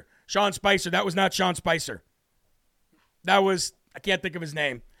Spicer. Sean Spicer. That was not Sean Spicer. That was, I can't think of his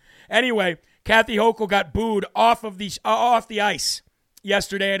name. Anyway, Kathy Hochul got booed off the ice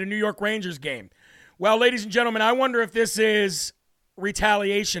yesterday at a New York Rangers game. Well, ladies and gentlemen, I wonder if this is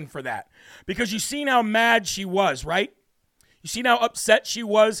retaliation for that. Because you've seen how mad she was, right? You seen how upset she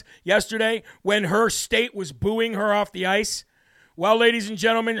was yesterday when her state was booing her off the ice? Well, ladies and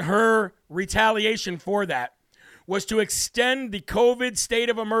gentlemen, her retaliation for that was to extend the COVID state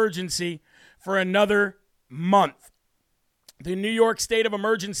of emergency for another month. The New York state of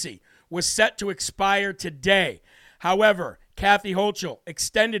emergency was set to expire today. However, Kathy Hochul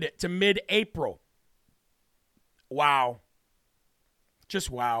extended it to mid-April. Wow.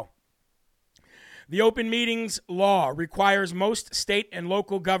 Just wow. The open meetings law requires most state and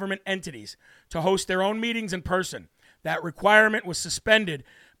local government entities to host their own meetings in person. That requirement was suspended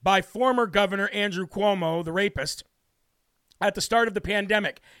by former Governor Andrew Cuomo, the rapist, at the start of the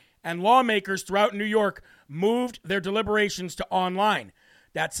pandemic, and lawmakers throughout New York moved their deliberations to online.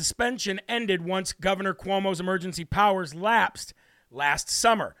 That suspension ended once Governor Cuomo's emergency powers lapsed last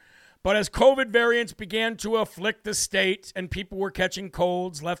summer. But as COVID variants began to afflict the state and people were catching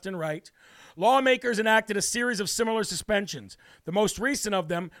colds left and right, lawmakers enacted a series of similar suspensions. The most recent of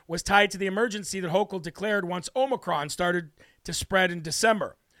them was tied to the emergency that Hochul declared once Omicron started to spread in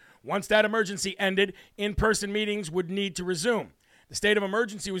December. Once that emergency ended, in-person meetings would need to resume. The state of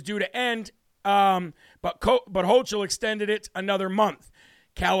emergency was due to end, but Hochul extended it another month.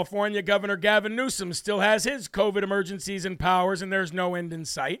 California Governor Gavin Newsom still has his COVID emergencies and powers, and there's no end in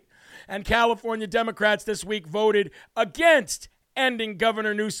sight. And California Democrats this week voted against ending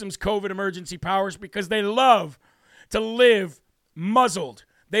Governor Newsom's COVID emergency powers because they love to live muzzled.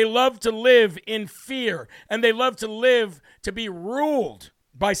 They love to live in fear, and they love to live to be ruled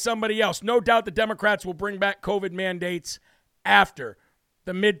by somebody else. No doubt the Democrats will bring back COVID mandates after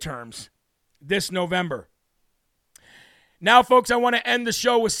the midterms this November. Now, folks, I want to end the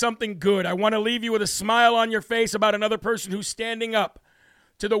show with something good. I want to leave you with a smile on your face about another person who's standing up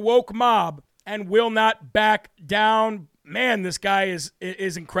to the woke mob and will not back down. Man, this guy is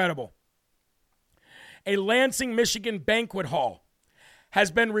incredible. A Lansing, Michigan banquet hall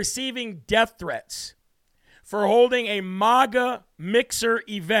has been receiving death threats for holding a MAGA mixer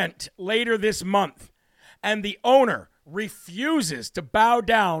event later this month, and the owner refuses to bow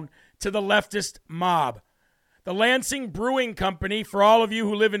down to the leftist mob. The Lansing Brewing Company, for all of you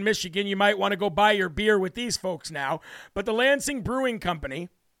who live in Michigan, you might want to go buy your beer with these folks now, but the Lansing Brewing Company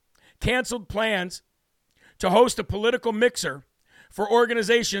canceled plans to host a political mixer for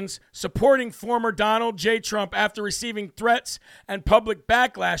organizations supporting former Donald J. Trump after receiving threats and public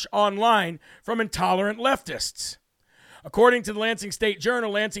backlash online from intolerant leftists. According to the Lansing State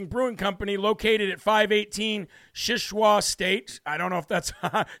Journal, Lansing Brewing Company, located at 518 Shishwa State, I don't know if that's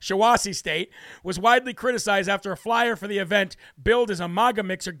Shiawassee State, was widely criticized after a flyer for the event, billed as a MAGA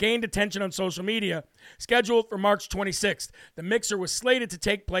mixer, gained attention on social media, scheduled for March 26th. The mixer was slated to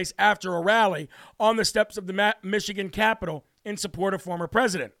take place after a rally on the steps of the Michigan Capitol in support of former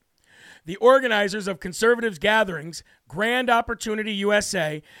president. The organizers of conservatives gatherings, Grand Opportunity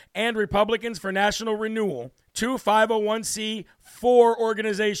USA, and Republicans for National Renewal, two 501c4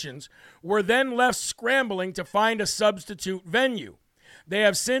 organizations, were then left scrambling to find a substitute venue. They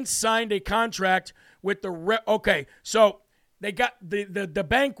have since signed a contract with the they got the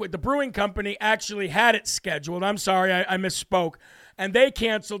banquet. The brewing company actually had it scheduled. I'm sorry, I misspoke. And they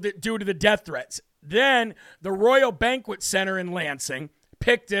canceled it due to the death threats. Then the Royal Banquet Center in Lansing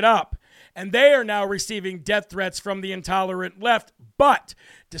picked it up, and they are now receiving death threats from the intolerant left. But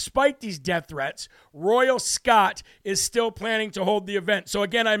despite these death threats, Royal Scott is still planning to hold the event. So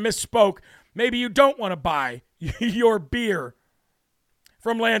again, I misspoke. Maybe you don't want to buy your beer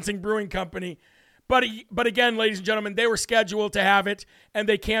from Lansing Brewing Company. But again, ladies and gentlemen, they were scheduled to have it, and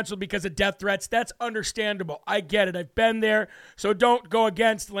they canceled because of death threats. That's understandable. I get it. I've been there. So don't go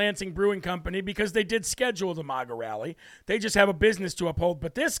against Lansing Brewing Company because they did schedule the MAGA rally. They just have a business to uphold.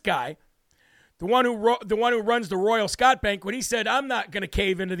 But this guy, the one who runs the Royal Scott Banquet, he said, I'm not going to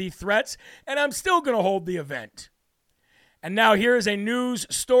cave into these threats, and I'm still going to hold the event. And now here is a news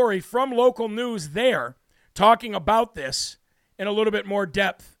story from local news there talking about this in a little bit more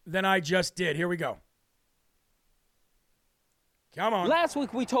depth than I just did. Here we go. Come on. Last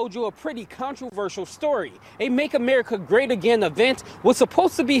week, we told you a pretty controversial story. A Make America Great Again event was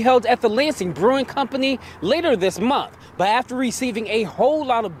supposed to be held at the Lansing Brewing Company later this month. But after receiving a whole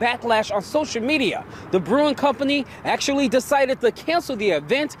lot of backlash on social media, the brewing company actually decided to cancel the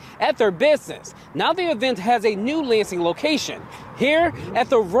event at their business. Now the event has a new Lansing location, here at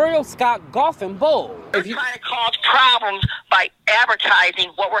the Royal Scott Golf and Bowl. They're trying to cause problems by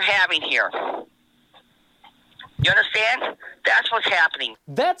advertising what we're having here. You understand? That's what's happening.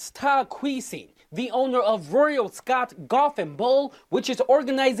 That's Todd Queasing, the owner of Royal Scott Golf and Bowl, which is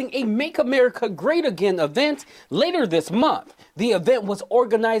organizing a Make America Great Again event later this month. The event was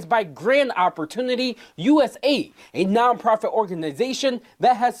organized by Grand Opportunity USA, a nonprofit organization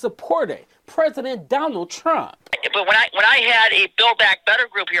that has supported President Donald Trump. But when I had a Build Back Better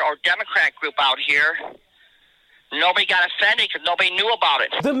group here, or Democrat group out here, Nobody got offended because nobody knew about it.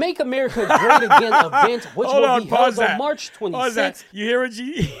 The Make America Great Again event, which will be held on March 26th.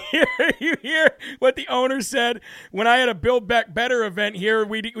 You hear what the owner said? When I had a Build Back Better event here,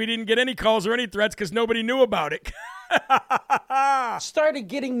 we didn't get any calls or any threats because nobody knew about it. Started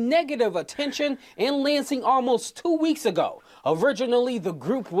getting negative attention in Lansing almost 2 weeks ago. Originally, the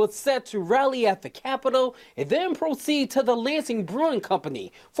group was set to rally at the Capitol and then proceed to the Lansing Brewing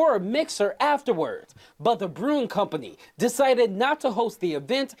Company for a mixer afterwards. But the Brewing Company decided not to host the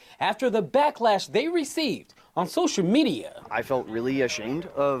event after the backlash they received on social media. I felt really ashamed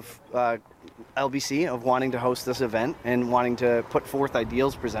of LBC, of wanting to host this event and wanting to put forth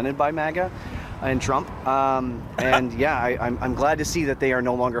ideals presented by MAGA and Trump. And yeah, I'm glad to see that they are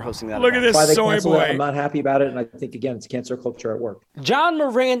no longer hosting that event. Look at this soy boy. I'm not happy about it, and I think, again, it's cancel culture at work. John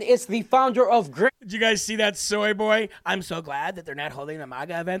Moran is the founder of Great. Did you guys see that soy boy? I'm so glad that they're not holding the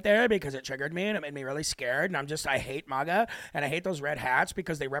MAGA event there because it triggered me and it made me really scared. And I hate MAGA and I hate those red hats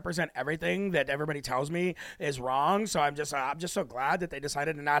because they represent everything that everybody tells me is wrong. So I'm just so glad that they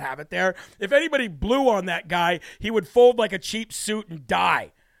decided to not have it there. If anybody blew on that guy, he would fold like a cheap suit and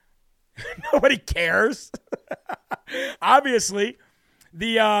die. Nobody cares. Obviously,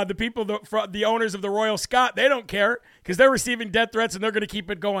 the people, the owners of the Royal Scot, they don't care because they're receiving death threats and they're going to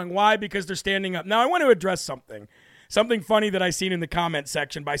keep it going. Why? Because they're standing up. Now, I want to address something funny that I seen in the comment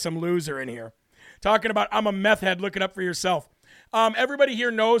section by some loser in here talking about I'm a meth head. Look it up for yourself. Everybody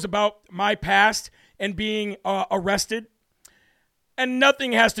here knows about my past and being arrested, and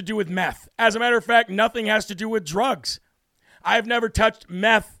nothing has to do with meth. As a matter of fact, nothing has to do with drugs. I've never touched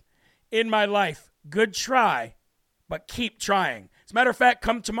meth in my life. Good try, but keep trying. As a matter of fact,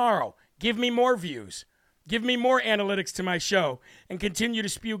 come tomorrow. Give me more views. Give me more analytics to my show and continue to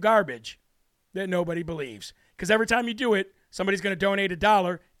spew garbage that nobody believes. Because every time you do it, somebody's going to donate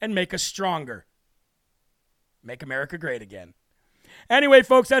 $1 and make us stronger. Make America great again. Anyway,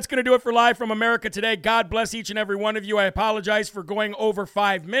 folks, that's going to do it for Live from America today. God bless each and every one of you. I apologize for going over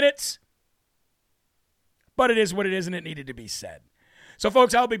 5 minutes. But it is what it is, and it needed to be said. So,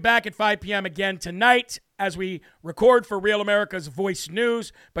 folks, I'll be back at 5 p.m. again tonight as we record for Real America's Voice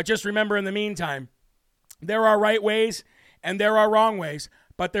News. But just remember, in the meantime, there are right ways and there are wrong ways,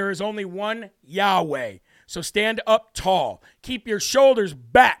 but there is only one Yahweh. So stand up tall. Keep your shoulders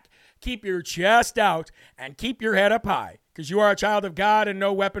back. Keep your chest out and keep your head up high because you are a child of God and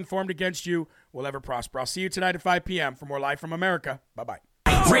no weapon formed against you will ever prosper. I'll see you tonight at 5 p.m. for more Live from America. Bye-bye.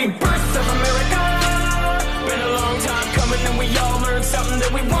 Rebirth of America. Been a long time coming and we all learned something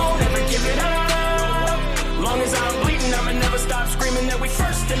that we won't